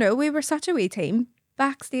 okay, I don't know, we were such a wee team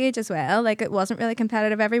backstage as well. Like it wasn't really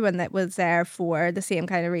competitive. Everyone that was there for the same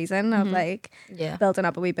kind of reason of like building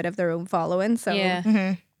up a wee bit of their own following. So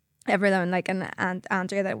everyone, like, and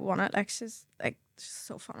Andrea that won it, like she's like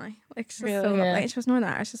so funny, like she's really, so lovely. She was Northern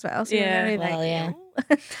Irish as well, so really, like,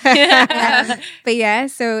 but yeah,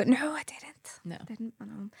 so no, I didn't. No, I didn't. I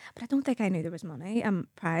know. But I don't think I knew there was money,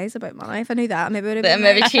 prize about money. If I knew that, maybe it would have been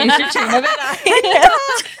maybe changed your tune a bit.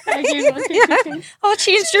 Oh,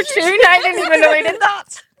 changed your tune. I didn't even know I did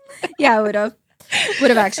that. Yeah, I would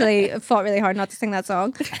have actually fought really hard not to sing that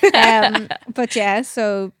song. But yeah,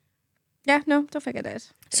 so yeah, no, don't think I did.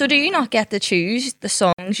 So do you not get to choose the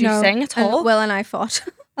songs you sing at all? Will and I fought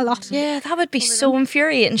a lot. Yeah, that would be so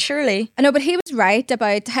infuriating, surely. I know, but he was right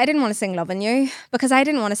about, I didn't want to sing Loving You because I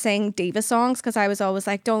didn't want to sing diva songs, because I was always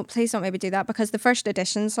like, please don't maybe do that, because the first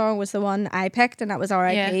edition song was the one I picked, and that was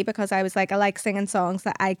R.I.P. because I was like, I like singing songs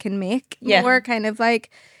that I can make more kind of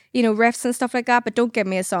like, you know, riffs and stuff like that, but don't give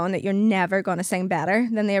me a song that you're never going to sing better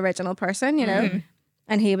than the original person, you know?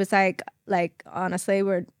 And he was like honestly,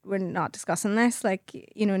 we're not discussing this.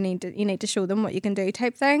 Like, you know, you need to show them what you can do,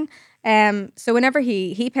 type thing. So whenever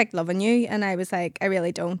he picked Loving You, and I was like, I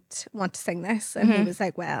really don't want to sing this, and he was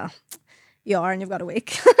like, well, you are, and you've got a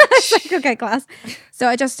week. I was like, okay, class. So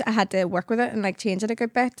I had to work with it and like change it a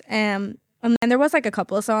good bit. And then there was like a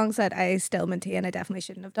couple of songs that I still maintain I definitely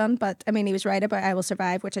shouldn't have done. But I mean, he was right about I Will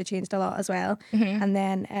Survive, which I changed a lot as well. And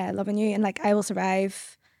then Loving You, and like I Will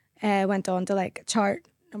Survive went on to like chart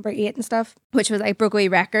number 8 and stuff, which was like broke a wee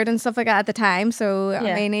record and stuff like that at the time. So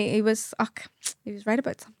I mean, he was right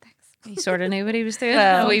about some things. He sort of knew what he was doing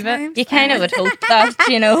a wee bit. You kind of would hope that,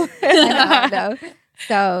 you know. I know.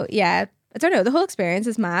 So yeah, I don't know. The whole experience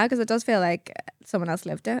is mad because it does feel like someone else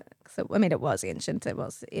lived it. So I mean, it was ancient. It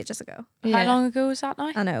was ages ago. How long ago was that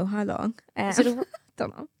now? I know, how long? Is it over?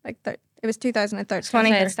 Don't know. Like it was 2013.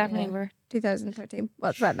 2013.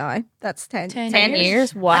 What's that now? That's 10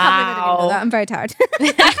 years. Wow. I can't believe I didn't know that. I'm very tired.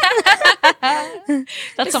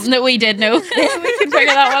 That's something that we did know. We can figure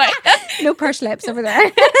that one out. No purse lips over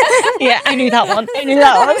there. Yeah, I knew that one.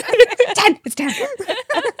 10. It's 10.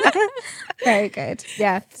 Very good.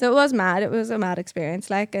 Yeah. So it was mad. It was a mad experience.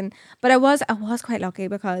 But I was quite lucky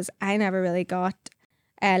because I never really got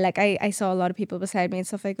like I saw a lot of people beside me and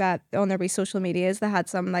stuff like that on their social medias that had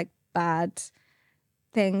some like bad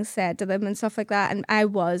things said to them and stuff like that, and I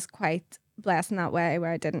was quite blessed in that way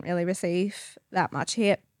where I didn't really receive that much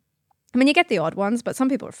hate. I mean, you get the odd ones, but some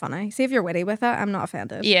people are funny. See, if you're witty with it, I'm not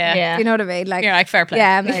offended. Yeah. You know what I mean? Like, you're like, fair play.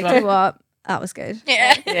 Yeah, I'm like, you know what? That was good.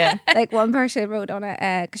 Yeah. Like one person wrote on it,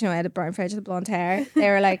 because you know I had a brown fringe with blonde hair. They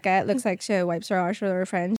were like, looks like she wipes her arse with her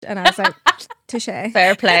fringe, and I was like, touche.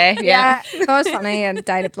 Fair play. Yeah. That was funny, and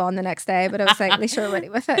dyed it blonde the next day. But I was like, at least you're witty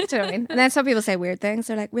with it. Do you know what I mean? And then some people say weird things.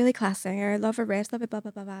 They're like, really class singer, love her riffs, love it, blah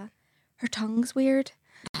blah blah blah. Her tongue's weird,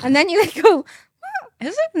 and then you like go, what?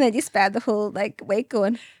 Is it? And then you spend the whole like week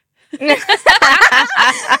going.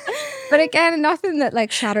 But again, nothing that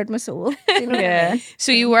like shattered my soul. You know what I mean?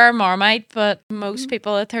 So you were a Marmite, but most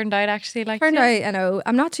people, it turned out, actually liked Turned you. out, I know.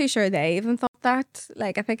 I'm not too sure they even thought that.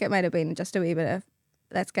 Like, I think it might have been just a wee bit of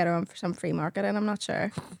let's get her on for some free marketing. I'm not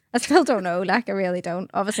sure. I still don't know. Like, I really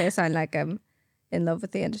don't. Obviously, I sound like I'm in love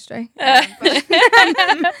with the industry.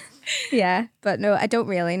 Yeah, but no, I don't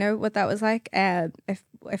really know what that was like.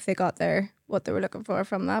 If they got what they were looking for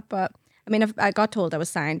from that, but I mean, I got told I was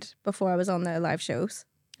signed before I was on the live shows.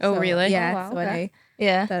 Oh, so, really? Yeah. Oh, wow, so I okay.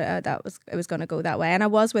 knew that it was going to go that way, and I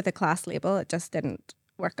was with a class label. It just didn't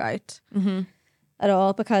work out at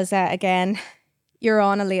all because again, you're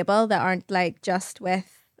on a label that aren't like just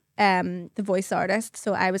with the voice artist.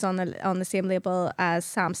 So I was on the same label as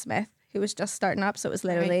Sam Smith, who was just starting up. So it was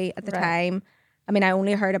literally at the time. I mean, I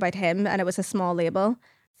only heard about him, and it was a small label,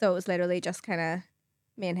 so it was literally just kind of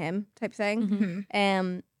me and him type thing.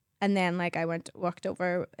 And then like I worked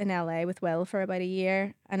over in LA with Will for about a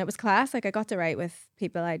year, and it was class. Like I got to write with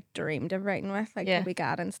people I dreamed of writing with, like Toby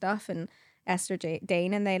Gad and stuff. And Esther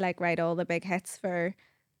Dane, and they like write all the big hits for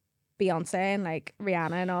Beyonce and like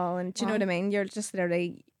Rihanna and all. And do you know what I mean? You're just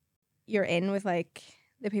literally, you're in with like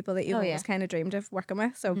the people that you've always kind of dreamed of working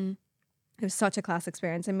with. So it was such a class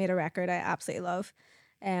experience. I made a record I absolutely love.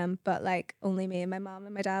 But like only me and my mom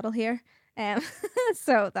and my dad will hear.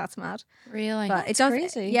 So that's mad. Really? But That's it does,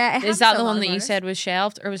 crazy. yeah. Is that the one that you said was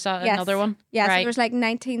shelved, or was that another one? Yeah, right. so there's like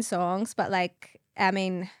 19 songs, but like, I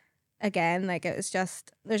mean, again, like it was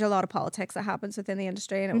just, there's a lot of politics that happens within the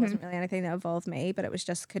industry, and it wasn't really anything that involved me, but it was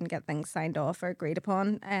just couldn't get things signed off or agreed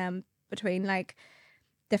upon between like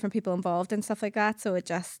different people involved and stuff like that. So it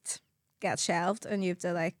just gets shelved, and you have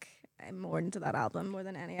to like, I'm more into that album more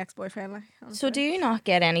than any ex-boyfriend. Like, So do you not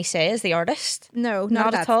get any say as the artist? No, Not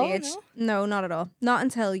not, at at all, that stage. No, not at all. Not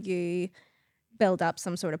until you build up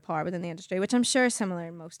some sort of power within the industry, which I'm sure is similar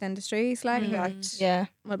in most industries. Like, but Yeah.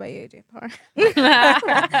 what about you? Do you have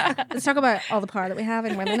power? Let's talk about all the power that we have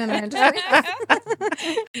in women in our industry.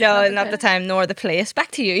 No, not the time nor the place. Back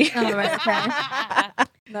to you. Oh, right, okay.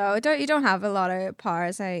 No, you don't have a lot of power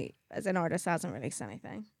as an artist that hasn't released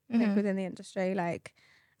anything like, within the industry. Like,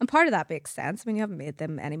 and part of that makes sense. I mean, you haven't made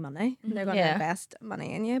them any money. They're going to invest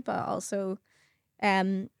money in you, but also,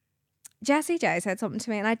 Jessie J said something to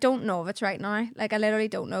me, and I don't know if it's right now. Like, I literally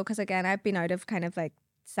don't know, because again, I've been out of kind of like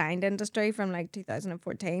signed industry from like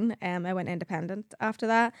 2014. I went independent after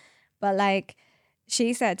that, but like,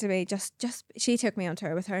 she said to me, she took me on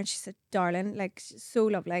tour with her, and she said, darling, like, she's so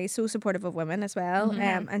lovely, so supportive of women as well.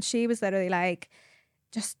 And she was literally like,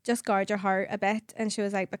 just guard your heart a bit. And she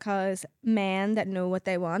was like, because men that know what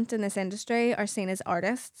they want in this industry are seen as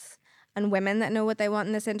artists, and women that know what they want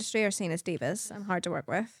in this industry are seen as divas and hard to work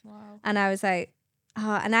with. Wow. And I was like,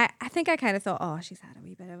 and I think I kind of thought, oh, she's had a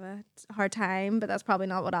wee bit of a hard time, but that's probably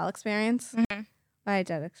not what I'll experience. But I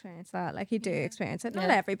did experience that. Like, you do experience it. Not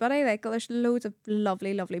everybody. Like, there's loads of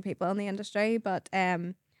lovely, lovely people in the industry, but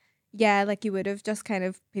yeah, like you would have just kind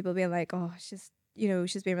of people being like, oh, she's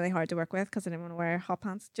been really hard to work with because I didn't want to wear hot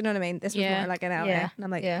pants. Do you know what I mean? This was more like an LA. Yeah. And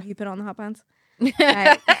I'm like, you put on the hot pants. Only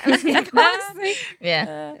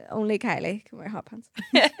Kylie can wear hot pants.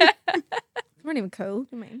 They weren't even cool.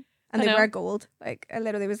 I mean, and they wear gold. Like, I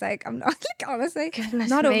literally was like, I'm not, like, honestly, Goodness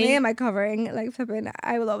not me. only am I covering like flipping,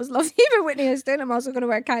 I will always love you, but Whitney Houston, I'm also going to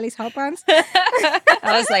wear Kylie's hot pants. That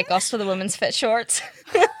was like us for the women's fit shorts.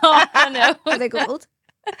 Oh, no. Are they gold?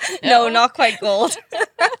 No, not quite gold.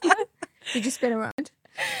 Did you spin around?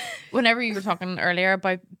 Whenever you were talking earlier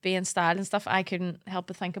about being styled and stuff, I couldn't help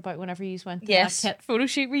but think about whenever you went to that kit photo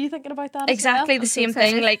shoot. Were you thinking about that Exactly as well? the same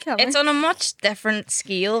thing. Like, it's on a much different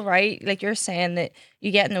scale, right? Like, you're saying that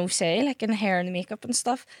you get no say, like, in the hair and the makeup and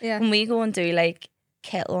stuff. Yeah. When we go and do like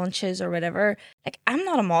kit launches or whatever, like, I'm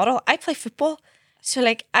not a model. I play football. So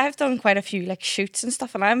like, I've done quite a few like shoots and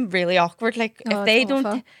stuff, and I'm really awkward. Like, if they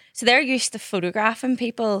don't, so they're used to photographing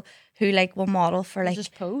people who like will model for like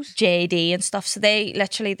just pose JD and stuff. So they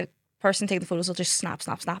literally, the person taking the photos will just snap,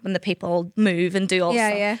 and the people move and do all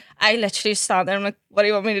stuff. Yeah. I literally stand there and I'm like, what do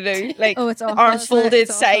you want me to do? Like, It's awful. arms folded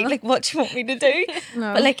It's side, awful. like, what do you want me to do?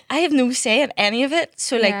 No. But like, I have no say in any of it.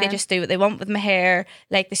 So like, they Yeah. just do what they want with my hair.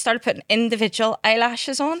 Like, they started putting individual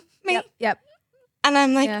eyelashes on me. Yep. And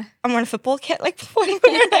I'm like, I'm wearing a football kit, like, what are you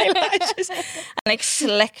wearing eyelashes? And like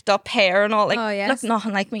slicked up hair and all, like, look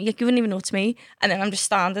nothing like me. Like, you wouldn't even know it's me. And then I'm just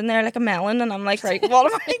standing there like a melon, and I'm like, right,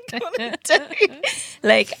 what am I gonna do?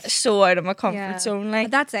 Like, so out of my comfort zone. Like,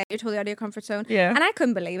 But that's it. You're totally out of your comfort zone. Yeah. And I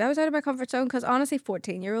couldn't believe I was out of my comfort zone, because honestly,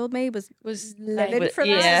 14-year-old me was living like, for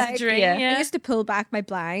yeah. that. Like, dream, I used to pull back my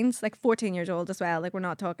blinds, like 14 years old as well. Like, we're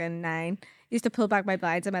not talking 9. Used to pull back my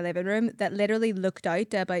blinds in my living room that literally looked out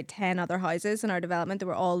to about 10 other houses in our development that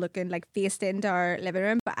were all looking like faced into our living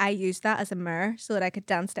room. But I used that as a mirror so that I could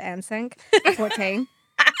dance to NSYNC at 14.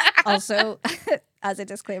 Also, as a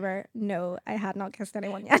disclaimer, no, I had not kissed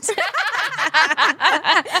anyone yet.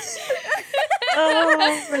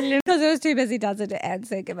 oh, brilliant. Because I was too busy dancing to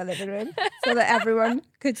NSYNC in my living room so that everyone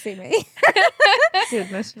could see me.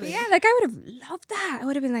 Goodness But me. yeah, like, I would have loved that. I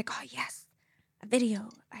would have been like, oh yes, a video.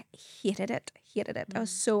 I hated it. I was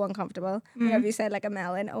so uncomfortable. Whenever you said like a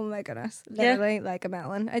melon, oh my goodness, literally like a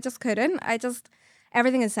melon. I just couldn't.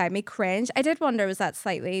 Everything inside me cringed. I did wonder, was that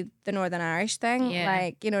slightly the Northern Irish thing? Yeah.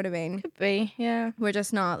 Like, you know what I mean? Could be, yeah. We're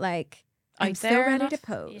just not like, I'm Out so there ready enough. to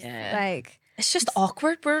pose. Yeah. Like, It's just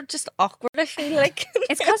awkward. We're just awkward, I feel like.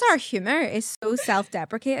 it's because our humor is so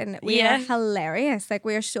self-deprecating. We are hilarious. Like,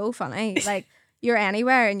 we are so funny. Like, you're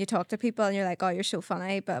anywhere and you talk to people and you're like, oh, you're so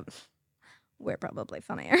funny, but we're probably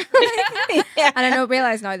funnier. And I don't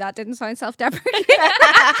realize now that didn't sound self-deprecating.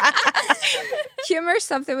 Humor is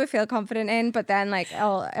something we feel confident in, but then like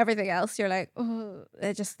everything else, you're like, oh,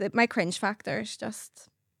 my cringe factor is just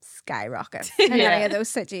skyrocket in any of those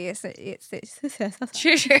situations.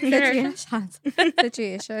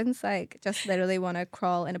 Like, just literally want to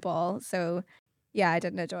crawl in a ball. So yeah, I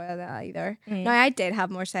didn't enjoy that either. Now, I did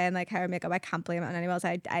have more say in like hair and makeup. I can't blame it on anyone else.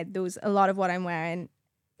 A lot of what I'm wearing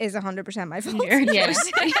is 100% my fault.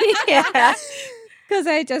 Yeah, because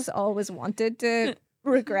I just always wanted to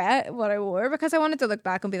regret what I wore, because I wanted to look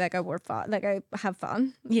back and be like, I wore fun, like I have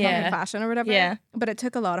fun, in fashion or whatever. Yeah, but it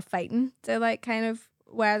took a lot of fighting to like kind of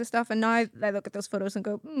wear the stuff. And now I look at those photos and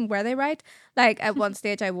go, were they right? Like at one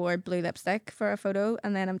stage I wore blue lipstick for a photo,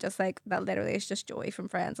 and then I'm just like, that literally is just Joy from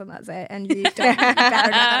Friends, and that's it. And you don't better know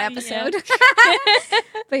that episode.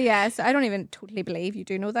 But yeah, so I don't even totally believe you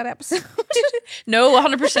do know that episode. No,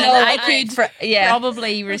 100%. I could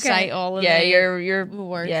probably recite all of your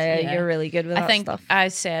words. Yeah, you're really good with that think stuff. I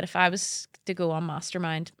said if I was to go on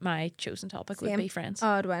Mastermind, my chosen topic would be Friends. Oh,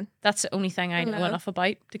 I'd win. That's the only thing I know enough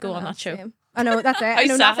about to go on that show. Same. I know, that's it. I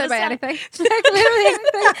know nothing about anything. Like literally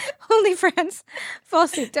anything. Only Friends. Fall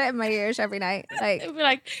asleep to it in my ears every night. Like, it'd be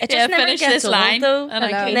like, it just never finish gets this old, line though. and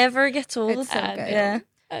It never gets old. It's so good. Yeah.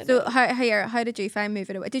 So how did you find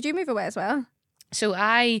moving away? Did you move away as well? So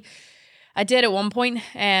I did at one point.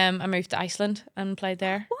 I moved to Iceland and played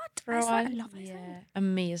there. What? For a while. I love Iceland. Yeah,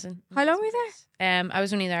 amazing. How long were you there? I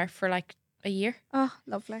was only there for like a year. Oh,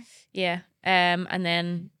 lovely. Yeah. And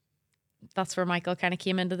then that's where Michael kind of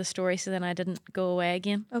came into the story. So then I didn't go away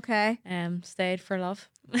again. Okay. Stayed for love.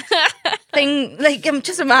 I'm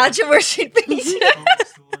just imagine where she'd be.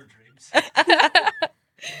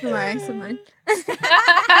 Simone.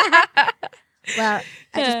 Well,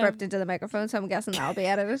 I just burped into the microphone, so I'm guessing that'll be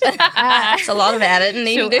edited. It's a lot of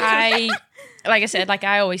editing. So like I said, like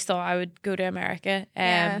I always thought I would go to America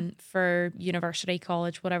for university,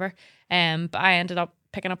 college, whatever. But I ended up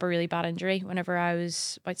picking up a really bad injury whenever I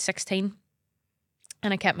was about 16.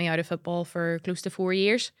 And it kept me out of football for close to 4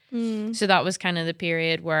 years. So that was kind of the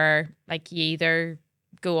period where like you either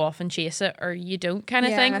go off and chase it or you don't kind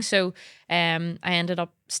of thing. So I ended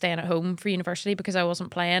up staying at home for university because I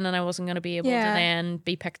wasn't playing and I wasn't going to be able to then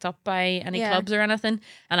be picked up by any clubs or anything.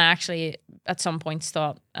 And I actually at some points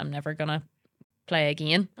thought I'm never going to play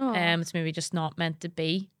again. It's maybe just not meant to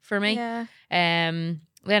be for me.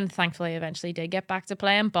 Then thankfully eventually did get back to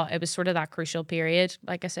playing, but it was sort of that crucial period,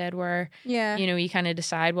 like I said, where you kind of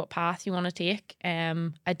decide what path you want to take.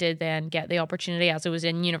 I did then get the opportunity as I was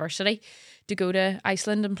in university to go to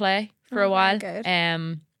Iceland and play for a while.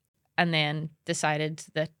 And then decided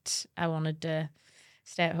that I wanted to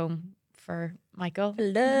stay at home for Michael.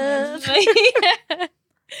 Love.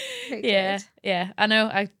 Yeah. I know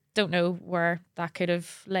I don't know where that could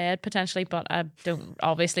have led potentially, but I don't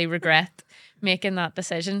obviously regret making that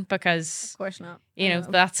decision because of course not.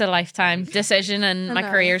 That's a lifetime decision and my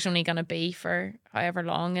career's only going to be for however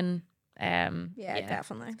long, and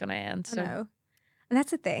definitely it's going to end. So and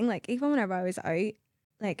that's the thing, like even whenever I was out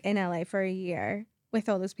like in LA for a year with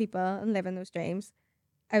all those people and living those dreams,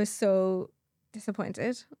 I was so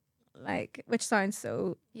disappointed, like, which sounds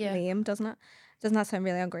so lame, doesn't it? Doesn't that sound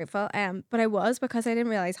really ungrateful? But I was, because I didn't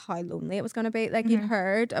realize how lonely it was going to be. Like you'd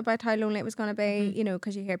heard about how lonely it was going to be,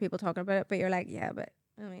 because you hear people talking about it, but you're like, yeah, but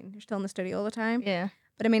I mean, you're still in the studio all the time. Yeah.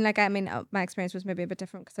 But I mean, my experience was maybe a bit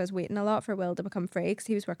different because I was waiting a lot for Will to become free because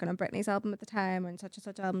he was working on Britney's album at the time and such and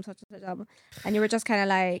such album, and you were just kind of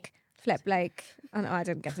like flip like, oh no, I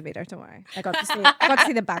didn't get to meet her. Don't worry, I got to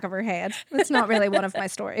see the back of her head. It's not really one of my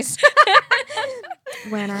stories.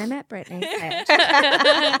 When I met Britney's head.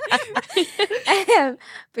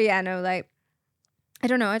 But yeah, no, like I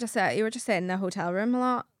don't know. I just you were just sitting in the hotel room a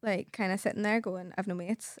lot, like kind of sitting there going, I've no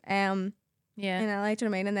mates. In LA, do you know what I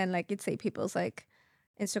mean? And then like you'd see people's like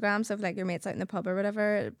Instagrams of like your mates out in the pub or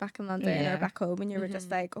whatever back in London or back home, and you were just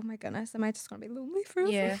like, oh my goodness, am I just gonna be lonely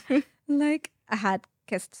forever? Yeah. Like I had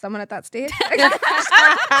kissed someone at that stage.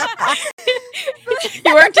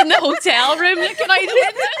 You weren't in the hotel room looking out the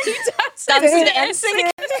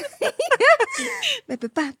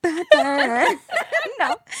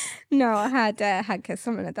window. No, I had kissed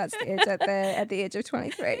someone at that stage at the age of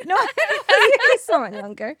 23. No, someone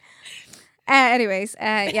younger. Anyways,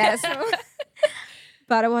 so.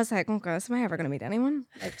 But I was like, oh gosh, am I ever going to meet anyone?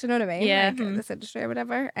 Like, do you know what I mean? Yeah. Like, in this industry or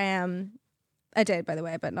whatever. I did, by the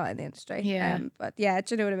way, but not in the industry. Yeah. But yeah,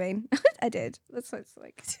 do you know what I mean? I did. That's what it's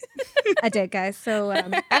like. I did, guys. So,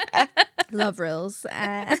 love rules.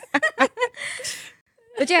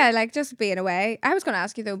 But yeah, like just being away. I was going to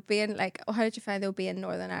ask you though, being like, how did you find though being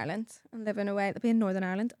Northern Ireland and living away? Being Northern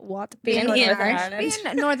Ireland? What? Being Northern Irish?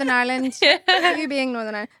 Being Northern Ireland. You being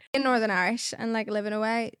Northern Irish. Being Northern Irish and like living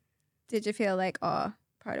away. Did you feel like, oh,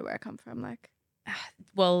 proud of where I come from? Like,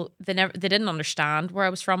 well, they didn't understand where I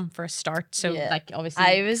was from for a start. So like obviously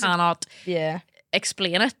cannot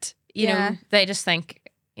explain it. You know, they just think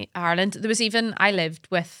Ireland. There was even, I lived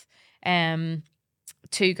with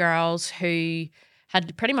 2 girls who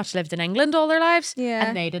had pretty much lived in England all their lives,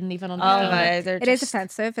 and they didn't even understand it. It is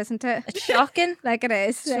offensive, isn't it? It's shocking. Like it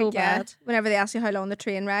is. So like, bad. Whenever they ask you how long the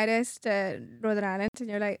train ride is to Northern Ireland, and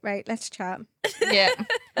you're like, right, let's chat. Yeah.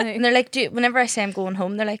 And they're like, whenever I say I'm going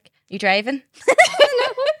home, they're like, you driving?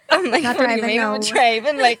 I'm like, Not what do you driving, mean no. I'm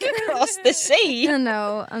driving like across the sea? I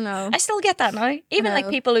know. I still get that now. Even like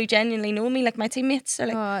people who genuinely know me, like my teammates, are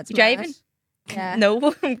like, you driving? Yeah.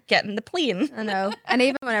 No, I'm getting the plane. I know. And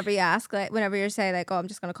even whenever you ask, like, whenever you say, like, oh, I'm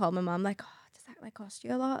just going to call my mum, like, oh, does that, like, cost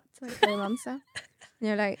you a lot to, like, call your mum stuff? And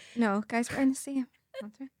you're like, no, guys, we're in the same.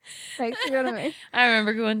 Like, you know what I mean? I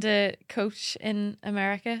remember going to coach in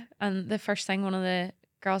America, and the first thing one of the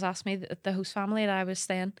girls asked me, the host family that I was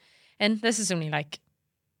staying in, this is only like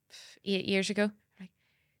 8 years ago, like,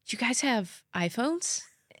 do you guys have iPhones?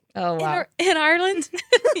 Oh, wow. In Ireland?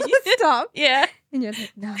 Stop. Yeah. And you're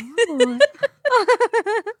like, no.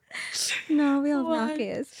 No, we all have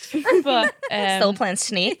Nokias. But still playing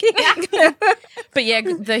Snake. But yeah,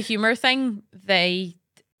 the humor thing, they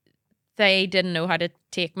didn't know how to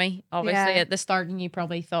take me, obviously, at the start, and you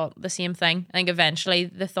probably thought the same thing. I think eventually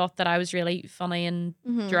they thought that I was really funny and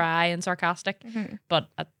dry and sarcastic, but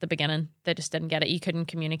at the beginning they just didn't get it. You couldn't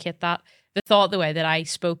communicate that. They thought the way that I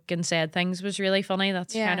spoke and said things was really funny.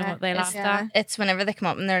 That's kind of what they laughed at. It's whenever they come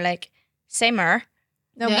up and they're like, say mer.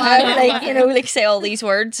 No, like, you know, like say all these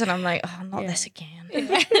words, and I'm like, oh, not this again.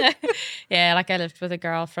 Yeah, like I lived with a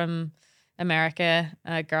girl from America,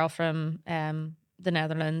 a girl from the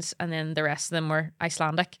Netherlands, and then the rest of them were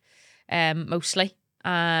Icelandic, mostly.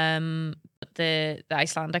 But the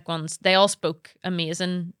Icelandic ones, they all spoke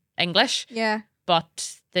amazing English. Yeah.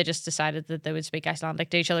 But they just decided that they would speak Icelandic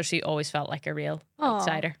to each other, so you always felt like a real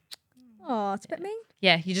outsider. Oh, it's a bit mean.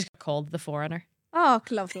 Yeah, you just got called the foreigner. Oh,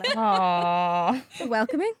 lovely. Aww.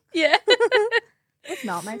 Welcoming. Yeah. It's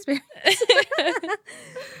not my experience.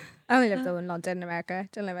 I only lived though in London, in America.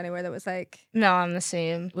 Didn't live anywhere that was like. No, I'm the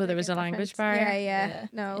same. Well, there was a language barrier. Yeah.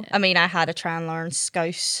 No. I mean, I had to try and learn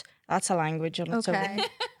Scouse. That's a language on its own. Okay.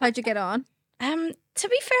 How'd you get on? To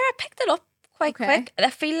be fair, I picked it up quite quick. I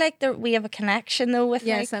feel like we have a connection though with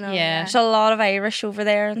Yes, like, I know. Yeah. there's a lot of Irish over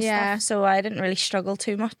there and stuff, so I didn't really struggle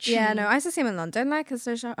too much. Yeah, no, I was the same in London, like, because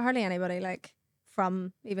there's hardly anybody like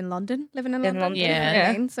from even London living in London. Yeah. You know what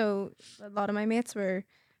I mean? So a lot of my mates were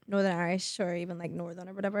Northern Irish or even like Northern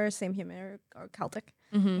or whatever, same humour or Celtic.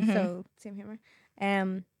 So same humour.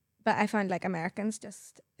 But I found like Americans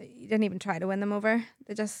just, you didn't even try to win them over.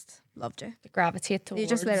 They just loved you. They gravitate towards. You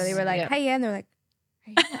just literally were like, hey, yeah, and they're like,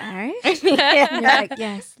 are you Irish? Yeah. And you're like,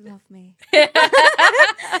 yes, love me.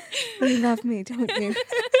 You love me, don't you?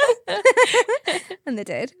 And they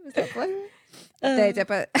did. It was lovely. They did,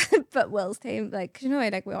 but Will's team, like, 'cause you know,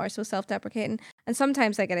 like we are so self-deprecating, and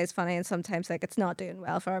sometimes like it is funny, and sometimes like it's not doing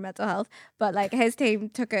well for our mental health. But like his team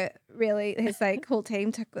took it really, his like whole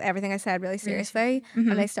team took everything I said really seriously,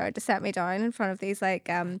 and they started to set me down in front of these like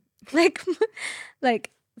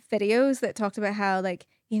like videos that talked about how like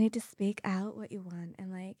you need to speak out what you want,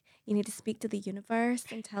 and like you need to speak to the universe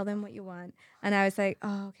and tell them what you want. And I was like,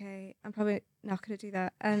 oh, okay, I'm probably not going to do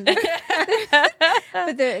that. And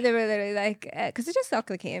but they were literally like, because they just suck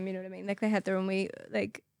the game, you know what I mean? Like they had their own way,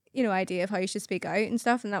 like, you know, idea of how you should speak out and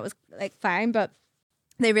stuff, and that was like fine. But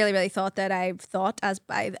they really, really thought that I thought as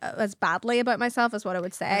badly about myself as what I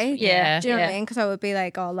would say. Yeah. Do you know what I mean? Because I would be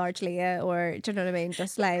like, oh, large Leah, or do you know what I mean?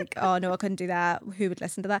 Just like, oh no, I couldn't do that. Who would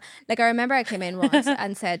listen to that? Like I remember I came in once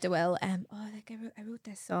and said to Will, like I wrote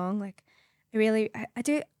this song. Like I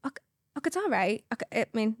do. It's all right. I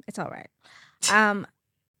mean, it's all right.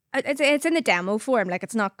 It's in the demo form. Like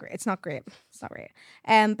it's not great. It's not great.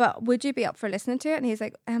 But would you be up for listening to it? And he's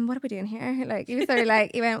like, what are we doing here? Like he was there,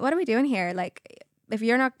 like he went, what are we doing here? Like if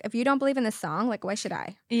you don't believe in this song, like why should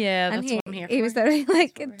I? Yeah, And that's what I'm here for. he was there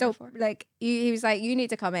like don't like he was like, you need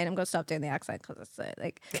to come in. I'm gonna stop doing the accent because it's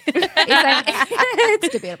like he's like it's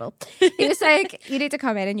debatable. He was like, you need to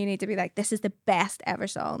come in and you need to be like, this is the best ever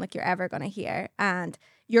song like you're ever gonna hear, and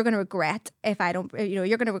you're gonna regret if I don't,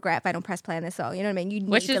 you're gonna regret if I don't press play on this song. You know what I mean? You need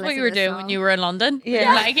Which to is what listen you were to this doing song. when you were in London. Yeah.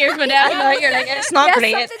 You're like, here's my demo. You're like, It's not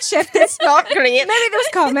great. Something shifted. It's not great. Maybe those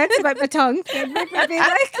comments about my tongue would make me be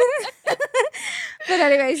like. But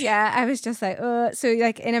anyways, yeah, I was just like, so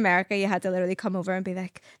like in America, you had to literally come over and be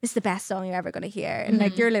like, this is the best song you're ever gonna hear, and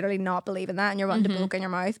like you're literally not believing that, and you're wanting to poke in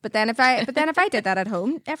your mouth. But then if I did that at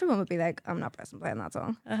home, everyone would be like, I'm not pressing play on that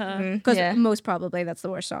song, because most probably that's the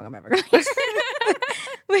worst song I'm ever gonna hear.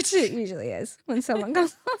 Which it usually is when someone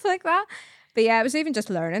goes off like that. But yeah, it was even just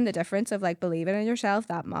learning the difference of like believing in yourself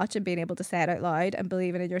that much and being able to say it out loud and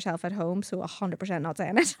believing in yourself at home. So 100% not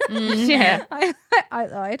saying it. Yeah.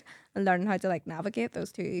 Out loud, and learning how to like navigate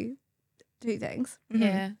those two things.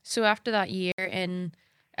 Yeah. So after that year in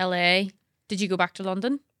LA, did you go back to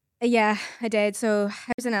London? Yeah, I did. So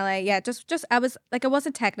I was in LA. Yeah, just I was like, I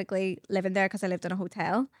wasn't technically living there because I lived in a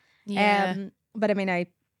hotel. Yeah. But I mean, I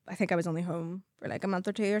think I was only home for like a month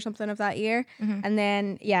or two or something of that year. And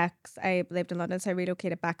then, 'cause I lived in London, so I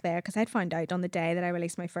relocated back there because I'd found out on the day that I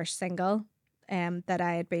released my first single that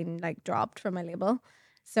I had been like dropped from my label.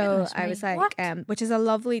 So Goodness I was me. like, which is a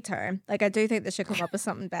lovely term. Like, I do think they should come up with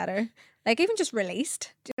something better. Like, even just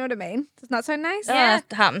released. Do you know what I mean? Does that sound nice?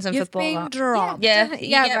 It happens in You've football. been that. dropped. Yeah, you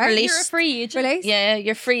get right? released. You're a free agent. Released? Yeah,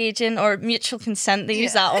 you're free agent or mutual consent. They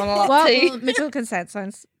use that one a lot Well, too. mutual consent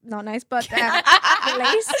sounds not nice, but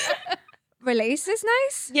release is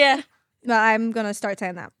nice. Yeah. Well, I'm gonna start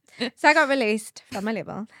saying that. So I got released from my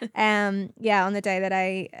label. On the day that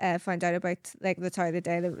I found out about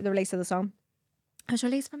the release of the song. I was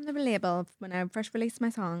released from the label when I first released my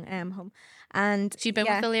song, Home. And So you've been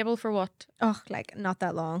with the label for what? Oh, like not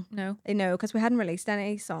that long. No. No, because we hadn't released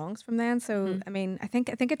any songs from then. So I mean, I think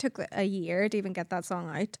it took a year to even get that song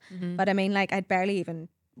out. But I mean, like, I'd barely even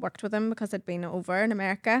worked with them because I'd been over in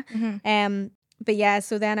America. But yeah,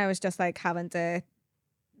 so then I was just like having to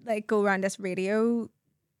like go around this radio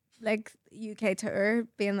like UK tour,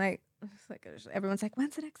 being like everyone's like,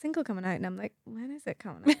 when's the next single coming out? And I'm like, when is it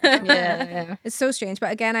coming out? Yeah. It's so strange.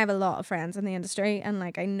 But again, I have a lot of friends in the industry, and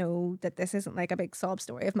like I know that this isn't like a big sob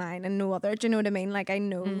story of mine and no other. Do you know what I mean? Like, I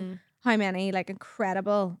know how many like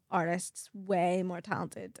incredible artists, way more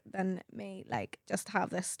talented than me, like just have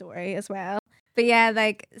this story as well. But yeah,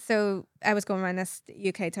 like, so I was going around this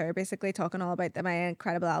UK tour basically talking all about my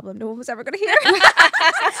incredible album no one was ever going to hear.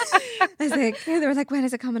 I was like, they were like, when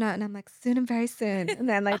is it coming out? And I'm like, soon and very soon. And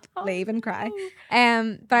then like leave and cry.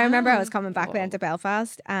 But I remember I was coming back then to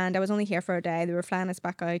Belfast, and I was only here for a day. They were flying us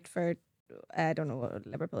back out for, I don't know,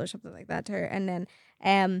 Liverpool or something like that tour. And then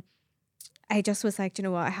I just was like, you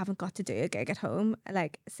know what? I haven't got to do a gig at home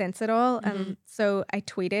like since it all. And so I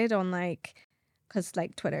tweeted on like, because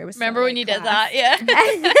like Twitter was Remember so, when like, you did class. that?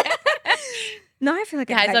 Yeah. No, I feel like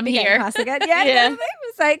Guys, it might I'm be here. getting class again. Yeah, Yeah. it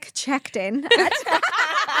was like checked in.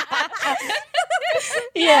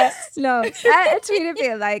 Yeah. No, I tweeted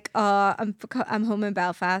being like, "Oh, I'm home in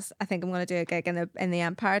Belfast. I think I'm gonna do a gig in the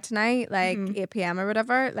Empire tonight, like 8 p.m. or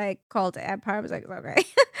whatever, like called Empire." I was like, "Okay,"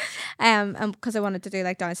 because I wanted to do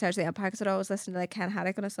like downstairs the Empire because I'd always listen to like Ken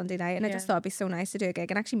Haddock on a Sunday night, and I just thought it'd be so nice to do a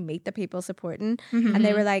gig and actually meet the people supporting. And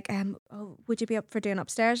they were like, "Oh, would you be up for doing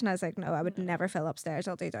upstairs?" And I was like, "No, I would never fill upstairs.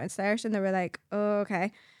 I'll do downstairs." And they were like, "Oh,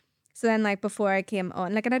 okay." So then, like, before I came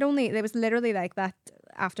on, like, and it was literally like that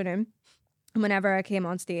afternoon. And whenever I came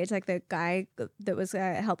on stage, like, the guy that was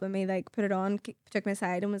helping me, like, put it on, took me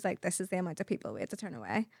aside and was like, "This is the amount of people we had to turn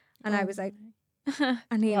away." And I was like,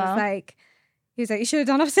 and he was like, "You should have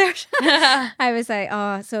done upstairs." I was like,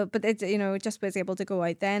 "Oh," so, but it, you know, just was able to go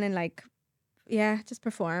out then and like, just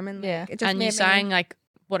perform and like, it just And made you sang me, like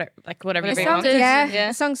whatever I you sung, wanted.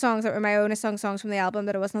 I sung songs that were my own. I sung songs from the album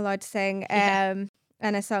that I wasn't allowed to sing.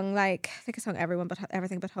 And I sung like, I think I sung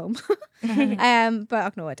Everything But Home.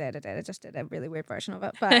 But no, I did. I just did a really weird version of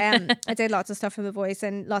it. But I did lots of stuff from The Voice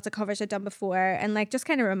and lots of covers I'd done before, and like just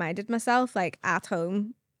kind of reminded myself, like, at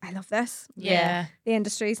home, I love this. Yeah. The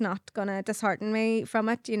industry's not gonna dishearten me from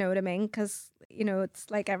it. You know what I mean? Because you know, it's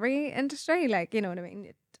like every industry, like, you know what I mean.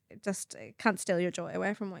 It can't steal your joy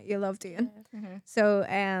away from what you love doing. So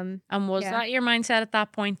And was that your mindset at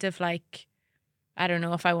that point of like, I don't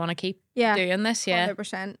know if I want to keep doing this?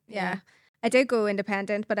 100%. Yeah. I did go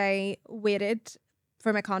independent, but I waited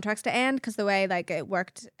for my contracts to end because the way like it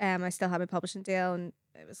worked, I still had my publishing deal, and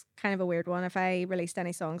it was kind of a weird one. If I released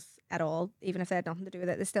any songs at all, even if they had nothing to do with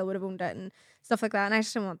it, they still would have owned it and stuff like that. And I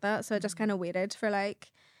just didn't want that, so I just kind of waited for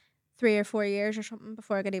like 3 or 4 years or something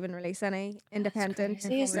before I could even release any independent.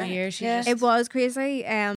 4 years. Yeah. It was crazy.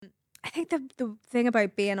 I think the thing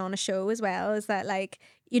about being on a show as well is that, like,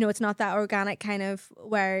 you know, it's not that organic kind of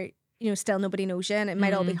where, you know, still nobody knows you, and it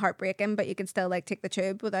might all be heartbreaking, but you can still like take the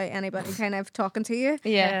tube without anybody kind of talking to you.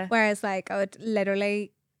 Yeah. Whereas like I would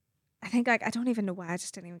literally, I think like, I don't even know why I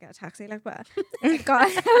just didn't even get a taxi, like, but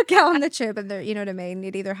I would get on the tube and there, you know what I mean?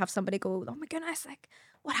 You'd either have somebody go, "Oh my goodness, like,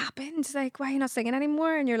 what happened? It's like, why are you not singing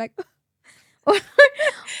anymore?" And you're like,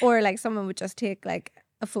 or like someone would just take like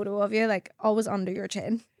a photo of you, like always under your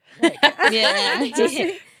chin. Like,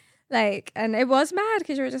 Yeah. like, and it was mad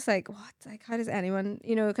because you were just like, what? Like, how does anyone,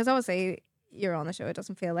 you know, because obviously you're on the show, it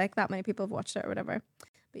doesn't feel like that many people have watched it or whatever.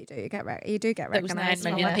 But you do get Those 9 recognised.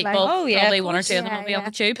 million from it, people, like, probably one or two of them will be on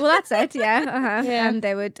the tube. Well, that's it, yeah. Yeah. And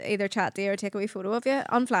they would either chat to you or take a wee photo of you.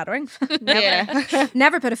 Unflattering. Yeah.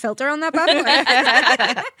 Never put a filter on that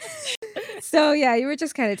bad boy. So yeah, you were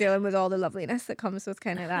just kind of dealing with all the loveliness that comes with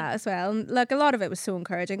kind of that as well. And look, a lot of it was so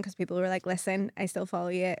encouraging because people were like, listen, I still follow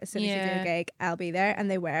you. As soon as you do a gig, I'll be there. And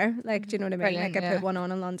they were. Like, do you know what I mean? Brilliant, Like I put one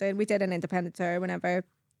on in London. We did an independent tour whenever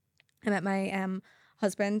I met my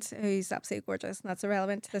husband, who's absolutely gorgeous, and that's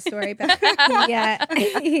irrelevant to the story, but yeah,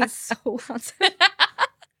 he's so handsome.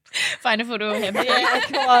 Find a photo of him. Yeah,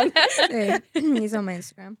 come on. He's on my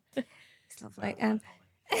Instagram. He's lovely. I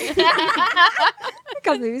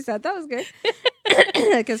can't believe you said that. Was good.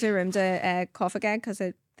 Because we roomed a cough again because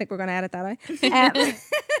I think we're going to edit that out.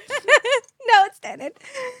 No, it's dead.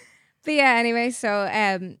 But yeah, anyway,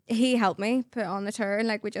 so he helped me put on the tour, and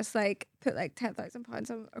like we just like put like £10,000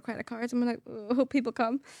 on our credit cards, and we're like, oh, hope people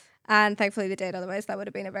come. And thankfully they did, otherwise that would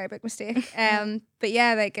have been a very big mistake. But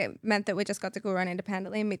yeah, like it meant that we just got to go around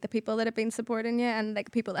independently and meet the people that had been supporting you, and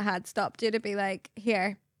like people that had stopped you to be like,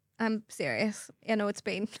 here, I'm serious. You know, it's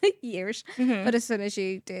been years, but as soon as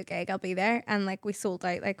you do a gig, I'll be there. And like we sold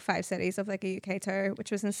out like 5 cities of like a UK tour, which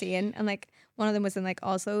was insane. And like one of them was in like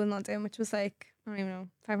Oslo in London, which was like, I don't even know,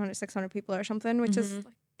 500, 600 people or something, which is like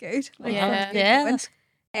good. Like, Yeah.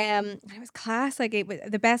 It was class. Like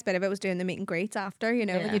the best bit of it was doing the meet and greets after, you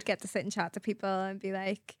know, when you'd get to sit and chat to people and be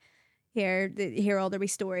like, hear all the wee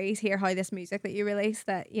stories, hear how this music that you release,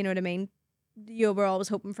 that, you know what I mean, you were always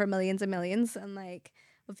hoping for millions and millions and like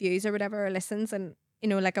of views or whatever, or listens. And, you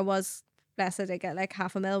know, like I was blessed to get like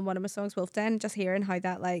 500,000 one of my songs, Wolf Den, just hearing how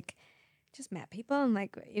that like just met people and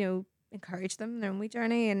like, you know, encouraged them in their own wee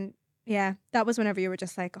journey. And yeah, that was whenever you were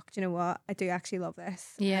just like, oh, do you know what, I do actually love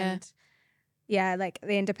this. Yeah. And yeah, like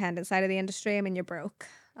the independent side of the industry, I mean, you're broke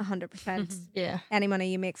 100%. Yeah. Any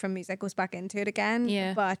money you make from music goes back into it again.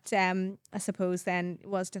 Yeah. But I suppose then it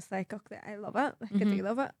was just like, oh, I love it. Like, I do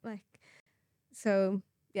love it. Like, so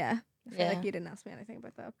yeah, I feel like you didn't ask me anything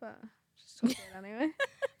about that, but just told you it anyway.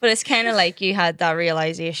 But it's kind of like you had that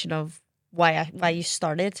realization of why you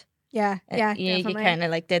started. Yeah, yeah, You kind of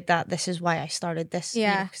like did that. This is why I started this.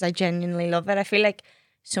 Yeah. Because I genuinely love it. I feel like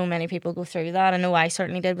so many people go through that. I know I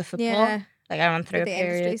certainly did with football. Yeah. Like I went through Did a the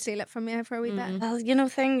period. industry steal it from you for a wee bit? Well, you know,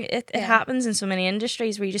 it happens in so many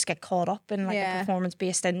industries where you just get caught up in like a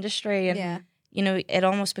performance-based industry, and you know, it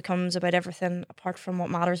almost becomes about everything apart from what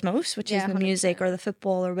matters most, which is the 100%. music or the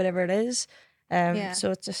football or whatever it is.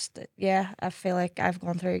 So it's just I feel like I've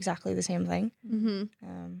gone through exactly the same thing.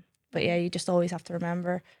 But yeah, you just always have to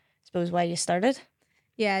remember, I suppose, why you started.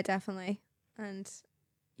 Yeah, definitely. And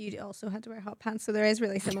you also had to wear hot pants, so there is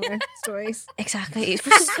really similar stories. Exactly, it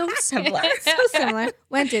was so similar. So similar.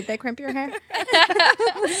 When did they crimp your hair?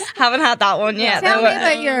 Haven't had that one yet. Tell me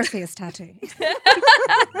about your face tattoo.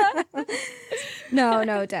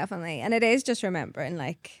 No, definitely. And it is just remembering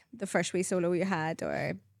like the first wee solo you had,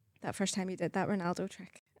 or that first time you did that Ronaldo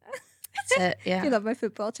trick. That's it. Yeah, You love my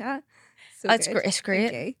football chat. So it's good. great. It's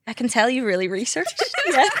great. Thank you. I can tell you really researched.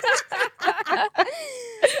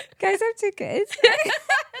 Guys, I have 2 kids.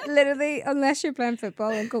 Literally, unless you're playing football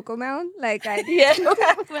in Coco Melon, like I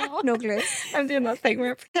no clue. I'm doing that thing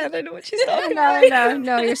where I pretend I know what she's talking about.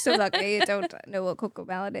 No, you're so lucky you don't know what Coco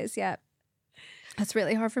Melon is yet. That's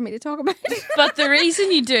really hard for me to talk about. But the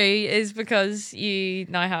reason you do is because you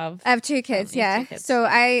now have... I have 2 kids, you have 2 yeah. kids. So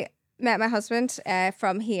I met my husband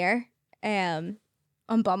from here, on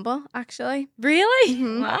Bumble, actually. Really?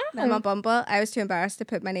 Wow. Met him on Bumble. I was too embarrassed to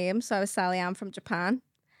put my name, so I was Sally Ann from Japan.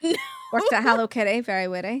 Worked at Hello Kitty, very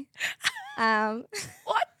witty.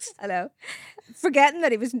 What? I know. Forgetting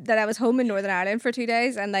that I was home in Northern Ireland for 2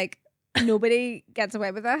 days, and like nobody gets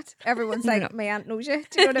away with that. Everyone's like, my aunt knows you.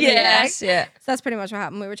 Do you know what I mean? Yes, Like, yeah. so that's pretty much what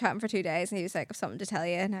happened. We were chatting for 2 days, and he was like, I've something to tell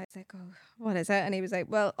you. And I was like, oh, what is it? And he was like,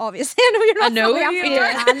 well, obviously, I know you're not know Sally Ann you from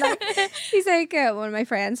are. Japan. Like, he's like, one of my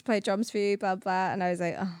friends played drums for you, blah, blah. And I was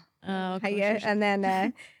like, oh, of course hiya. you should. And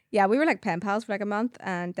then, yeah, we were like pen pals for like a month.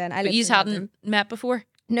 And then I But lived you in London. hadn't met before?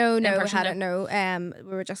 No, we person, hadn't. No,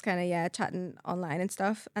 we were just kind of chatting online and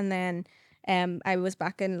stuff, and then I was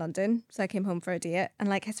back in London, so I came home for a date, and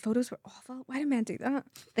like his photos were awful. Why do men do that?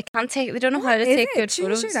 They don't know how to Is take it? good Shoot,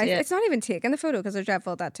 photos. shoot, Yeah. It's not even taking the photo because they're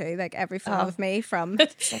dreadful at that too. Like every photo of me from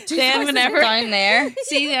Then whenever... down there.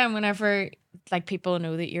 See them whenever like people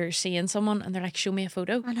know that you're seeing someone and they're like, show me a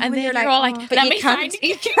photo. know, And and then you're you're like, all oh. like, But let you me can't- find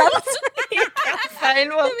you you. Find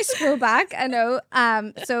one. Let me scroll back. I know.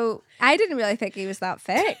 So I didn't really think he was that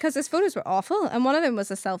fit because his photos were awful, and one of them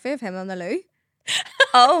was a selfie of him on the loo.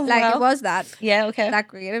 Oh, Like well. it was that. Yeah, okay. That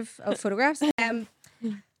great of photographs. And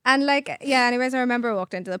like, yeah, anyways, I remember I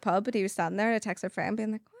walked into the pub, but he was standing there, and I texted a friend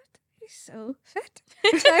being like, what are you so fit.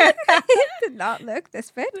 Like, he did not look this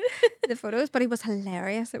fit in the photos, but he was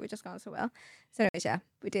hilarious. It would just gone so well. So anyways, yeah,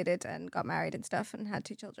 we dated and got married and stuff and had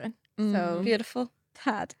 2 children. So Beautiful.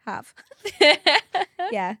 have.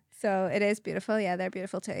 Yeah, so it is beautiful. Yeah, they're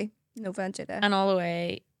beautiful too. Nova and Judah. And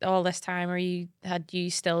all this time, had you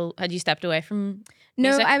stepped away from No,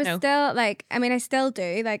 music? I was still like, I mean, I still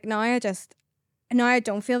do. Like now I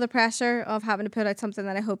don't feel the pressure of having to put out something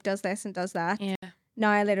that I hope does this and does that. Yeah.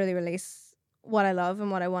 Now I literally release what I love and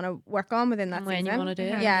what I want to work on within that And when season. you want to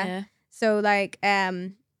do it. Yeah. So like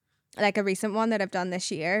a recent one that I've done this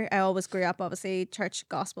year, I always grew up, obviously, church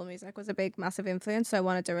gospel music was a big, massive influence. So I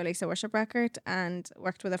wanted to release a worship record and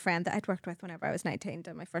worked with a friend that I'd worked with whenever I was 19,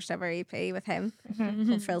 did my first ever EP with him,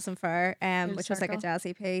 called Frills and Fur, which was like a jazz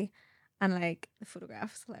EP. And like the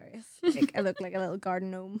photograph was hilarious. Like I looked like a little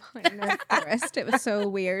garden gnome in the forest. It was so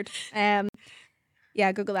weird.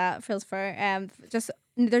 Yeah, Google that, Frills Fur. Just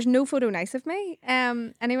there's no photo nice of me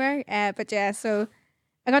anywhere. But yeah, so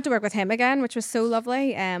I got to work with him again, which was so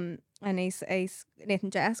lovely. And he's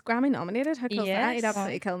Nathan Jess, Grammy nominated. How cool is that? He'd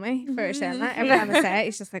absolutely kill me for saying that. Every time I say it,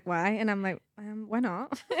 he's just like, why? And I'm like, why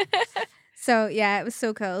not? So yeah, it was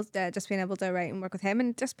so cool just being able to write and work with him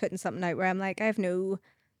and just putting something out where I'm like, I have no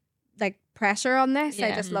like pressure on this.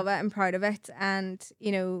 I just love it. I'm proud of it. And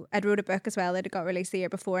you know, I'd wrote a book as well that had got released the year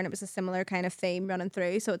before, and it was a similar kind of theme running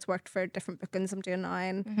through, so it's worked for different bookings I'm doing now,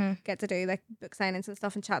 and get to do like book signings and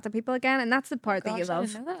stuff and chat to people again, and that's the part that you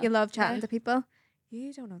love. You love chatting to people.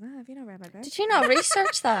 You don't know that. Have you not read my book? Did you not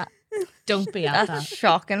research that? Don't be at That's that.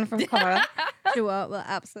 shocking from Caragh. Do you know what? We'll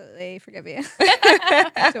absolutely forgive you.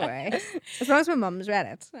 Don't worry. As long as my mum's read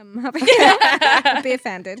it, I'm happy. I'd be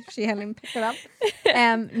offended if she hadn't picked it up.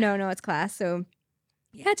 No, it's class. So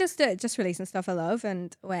yeah, just releasing stuff I love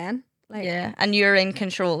and when. Like, Yeah, and you're in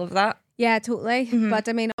control of that. yeah, totally. But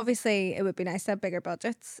I mean, obviously, it would be nice to have bigger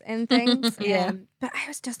budgets in things. Yeah. But I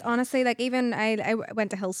was just honestly like, even I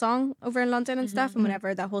went to Hillsong over in London and stuff, and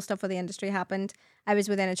whenever that whole stuff with the industry happened, I was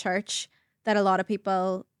within a church that a lot of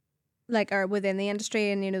people like are within the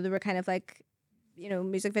industry, and you know, they were kind of like, you know,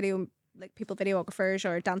 music video, like people videographers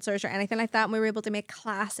or dancers or anything like that, and we were able to make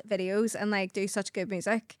class videos and like do such good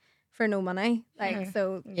music for no money. Like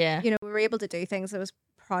so, Yeah. you know, we were able to do things I was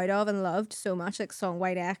proud of and loved so much, like song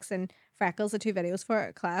White X and Freckles, the 2 videos for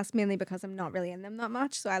it, class, mainly because I'm not really in them that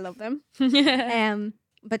much, so I love them.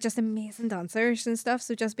 But just amazing dancers and stuff,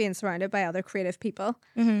 so just being surrounded by other creative people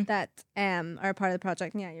that are a part of the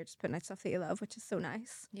project, and yeah, you're just putting out stuff that you love, which is so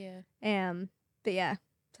nice. Yeah. But yeah,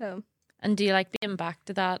 so And do you like being back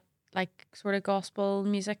to that, like, sort of gospel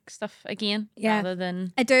music stuff again? Yeah. Rather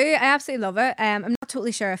than... I do. I absolutely love it. I'm not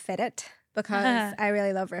totally sure I fit it because I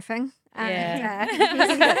really love riffing. And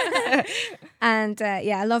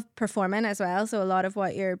yeah, I love performing as well. So a lot of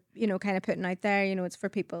what you're, you know, kind of putting out there, you know, it's for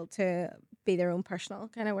people to be their own personal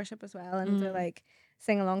kind of worship as well, and to like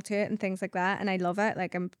sing along to it and things like that. And I love it.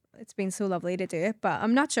 Like it's been so lovely to do it. But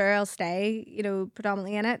I'm not sure I'll stay, you know,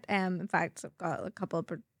 predominantly in it. In fact, I've got a couple of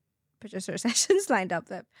producer sessions lined up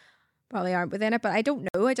that probably aren't within it, but I don't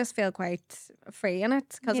know. I just feel quite free in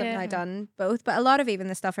it because I've now done both. But a lot of even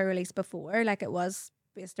the stuff I released before, like it was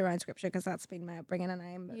based around scripture because that's been my upbringing,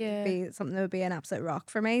 and it'd be something that would be an absolute rock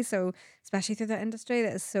for me. So especially through the industry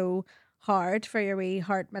that is so hard for your wee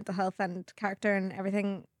heart, mental health and character and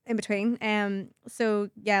everything in between. So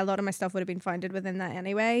yeah, a lot of my stuff would have been founded within that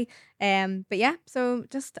anyway. But yeah, so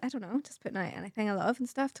just, I don't know, just putting out anything I love and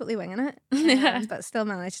stuff, totally winging it. But still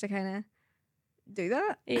managed to kind of do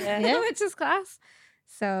that. Yeah. Which is class.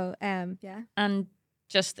 So yeah. And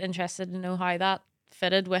just interested to know how that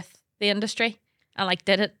fitted with the industry. And like,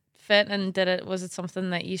 did it fit, and was it something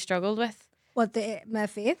that you struggled with? What, my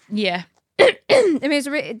faith? Yeah. I mean, it's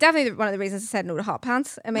definitely one of the reasons I said no to hot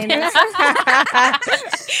pants. I mean, there was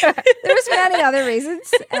many other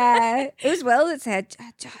reasons. It was Will that said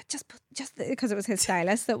just because it was his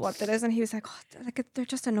stylist that wanted it, and he was like, oh, like they're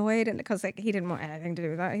just annoyed, and because like he didn't want anything to do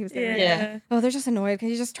with that. He was like, oh, they're just annoyed. Can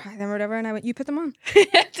you just try them or whatever? And I went, you put them on.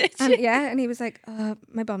 And he was like,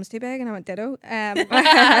 my bum's too big, and I went, ditto. And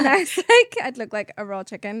I was like, I'd look like a raw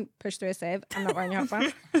chicken pushed through a sieve. I'm not wearing your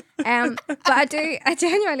hot pants. But I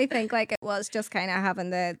genuinely think like it was just kind of having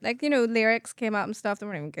the, like, you know, lyrics came up and stuff. They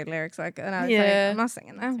weren't even good lyrics, like, and I was like, I'm not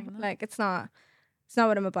singing them. Like, it's not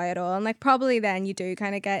what I'm about at all. And like, probably then you do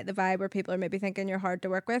kind of get the vibe where people are maybe thinking you're hard to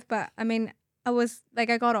work with. But I mean, I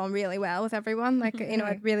got on really well with everyone. Like, you know,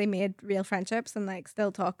 I'd really made real friendships and like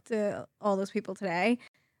still talk to all those people today.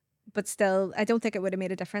 but still, I don't think it would have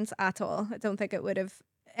made a difference at all. I don't think it would have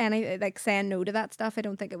like saying no to that stuff. I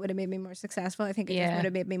don't think it would have made me more successful. I think it just would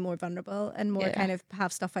have made me more vulnerable and more kind of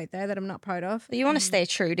have stuff out there that I'm not proud of. But you want to stay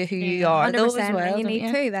true to who you are, though, as well. You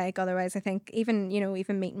need to, like, otherwise, I think even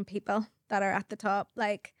meeting people that are at the top,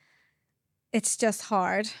 like, it's just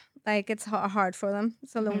hard. Like, it's hard for them.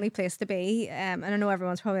 It's a lonely place to be. And I know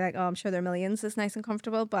everyone's probably like, oh, I'm sure their millions is nice and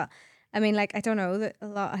comfortable, but I mean, like, I don't know that a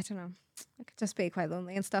lot. I don't know. It could just be quite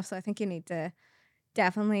lonely and stuff. So I think you need to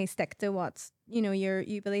definitely stick to what's,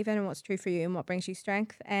 you believe in and what's true for you and what brings you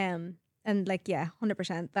strength. And like,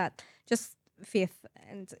 100% that just faith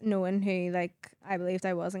and knowing who, like, I believed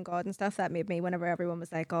I was in God and stuff, that made me, whenever everyone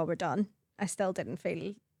was like, oh, we're done, I still didn't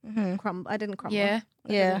feel I didn't crumble. Yeah.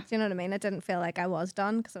 Do you know what I mean? I didn't feel like I was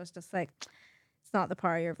done, because I was just like, it's not the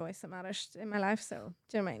power of your voice that matters in my life. So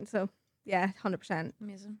do you know what I mean? So yeah, 100%.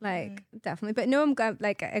 Amazing. Like, definitely. But no, I'm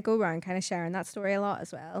like, I go around kind of sharing that story a lot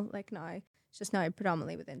as well. Like, now it's just now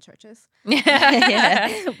predominantly within churches.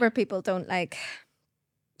 Where people don't, like,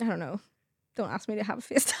 I don't know, don't ask me to have a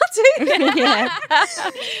face tattoo.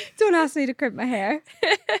 Don't ask me to crimp my hair.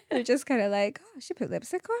 They're just kind of like, oh, I should put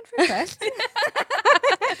lipstick on for a bit.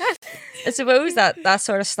 I suppose that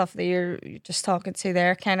sort of stuff that you're just talking to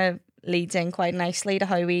there kind of leads in quite nicely to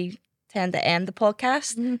how we tend to end the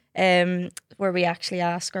podcast, where we actually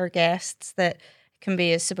ask our guests, that can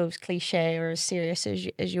be, I suppose, cliche or as serious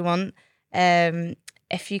as you want.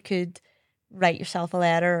 If you could write yourself a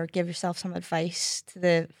letter or give yourself some advice to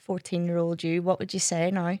the 14-year-old you, what would you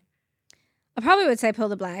say now? I probably would say pull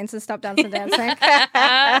the blinds and stop dancing.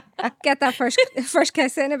 Get that first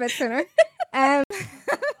kiss in a bit sooner. But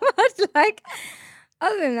like,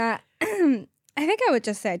 other than that, I think I would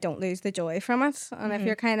just say don't lose the joy from it. And if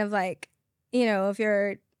you're kind of like, if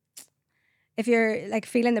you're like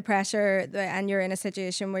feeling the pressure and you're in a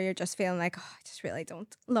situation where you're just feeling like, oh, I just really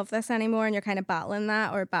don't love this anymore, and you're kind of battling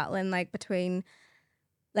that, or battling like between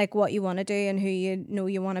like what you want to do and who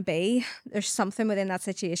you want to be, there's something within that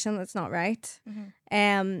situation that's not right.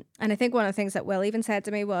 And I think one of the things that Will even said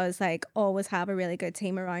to me was like, always have a really good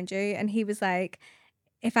team around you. And he was like,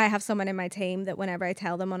 if I have someone in my team that whenever I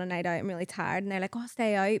tell them on a night out I'm really tired, and they're like, oh,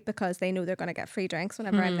 stay out, because they know they're going to get free drinks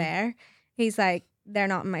whenever I'm there, he's like, they're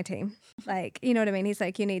not in my team. Like, you know what I mean? He's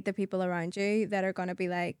like, you need the people around you that are going to be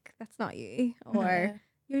like, that's not you, or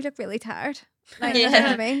you look really tired. Like, you know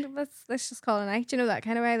what I mean? Let's just call it a night, that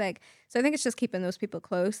kind of way. Like, so I think it's just keeping those people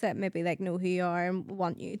close that maybe like know who you are and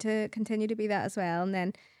want you to continue to be that as well. And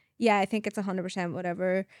then, I think it's 100%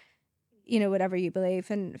 whatever you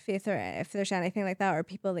believe in, faith, or if there's anything like that, or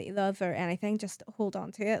people that you love or anything, just hold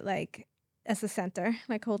on to it, like, as the center,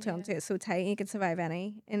 like, hold on to it so tight you can survive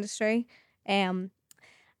any industry.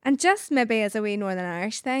 And just maybe as a wee Northern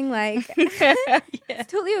Irish thing, like,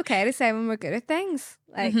 it's totally okay to say when we're good at things.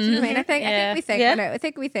 Like, do you know what I mean? I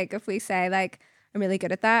think we think if we say like, I'm really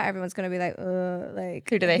good at that, everyone's going to be like, like,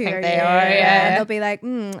 who do they think they are? Yeah. And they'll be like,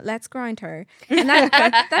 let's grind her. And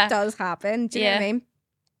that does happen. Do you know what I mean?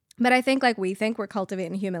 But I think like we think we're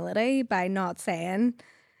cultivating humility by not saying,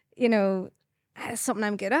 it's something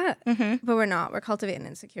I'm good at, but we're not. We're cultivating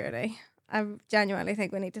insecurity. I genuinely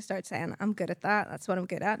think we need to start saying, I'm good at that. That's what I'm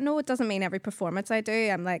good at. No, it doesn't mean every performance I do,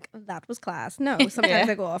 I'm like, that was class. No, sometimes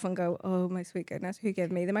I go off and go, oh, my sweet goodness, who gave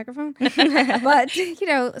me the microphone? But,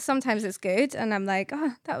 sometimes it's good. And I'm like,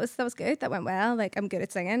 oh, that was good. That went well. Like, I'm good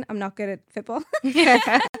at singing. I'm not good at football.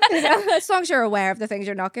 As long as you're aware of the things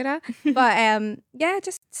you're not good at. But,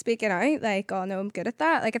 just speaking out, like, oh, no, I'm good at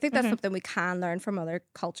that. Like, I think that's something we can learn from other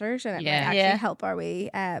cultures, and it might actually help our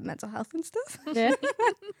mental health and stuff. Yeah.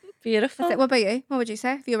 Beautiful. What about you? What would you say?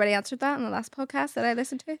 Have you already answered that in the last podcast that I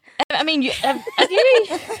listened to? I mean, you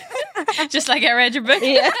just like I read your book.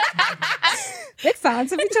 Yeah. Big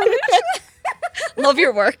fans of each other. Love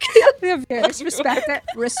your work. Love yours. Respect it.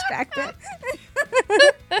 Respect it.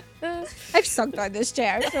 I've sunk down this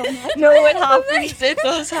chair so much. No, it happens. It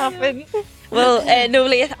does happen. Well, no,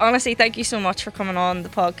 Leah, honestly, thank you so much for coming on the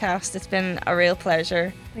podcast. It's been a real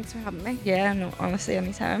pleasure. Thanks for having me. Yeah, no, honestly,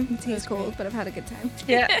 anytime. Tea is cold, but I've had a good time.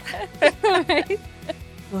 Yeah. All right.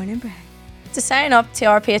 Born Bred. To sign up to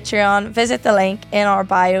our Patreon, visit the link in our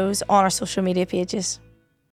bios on our social media pages.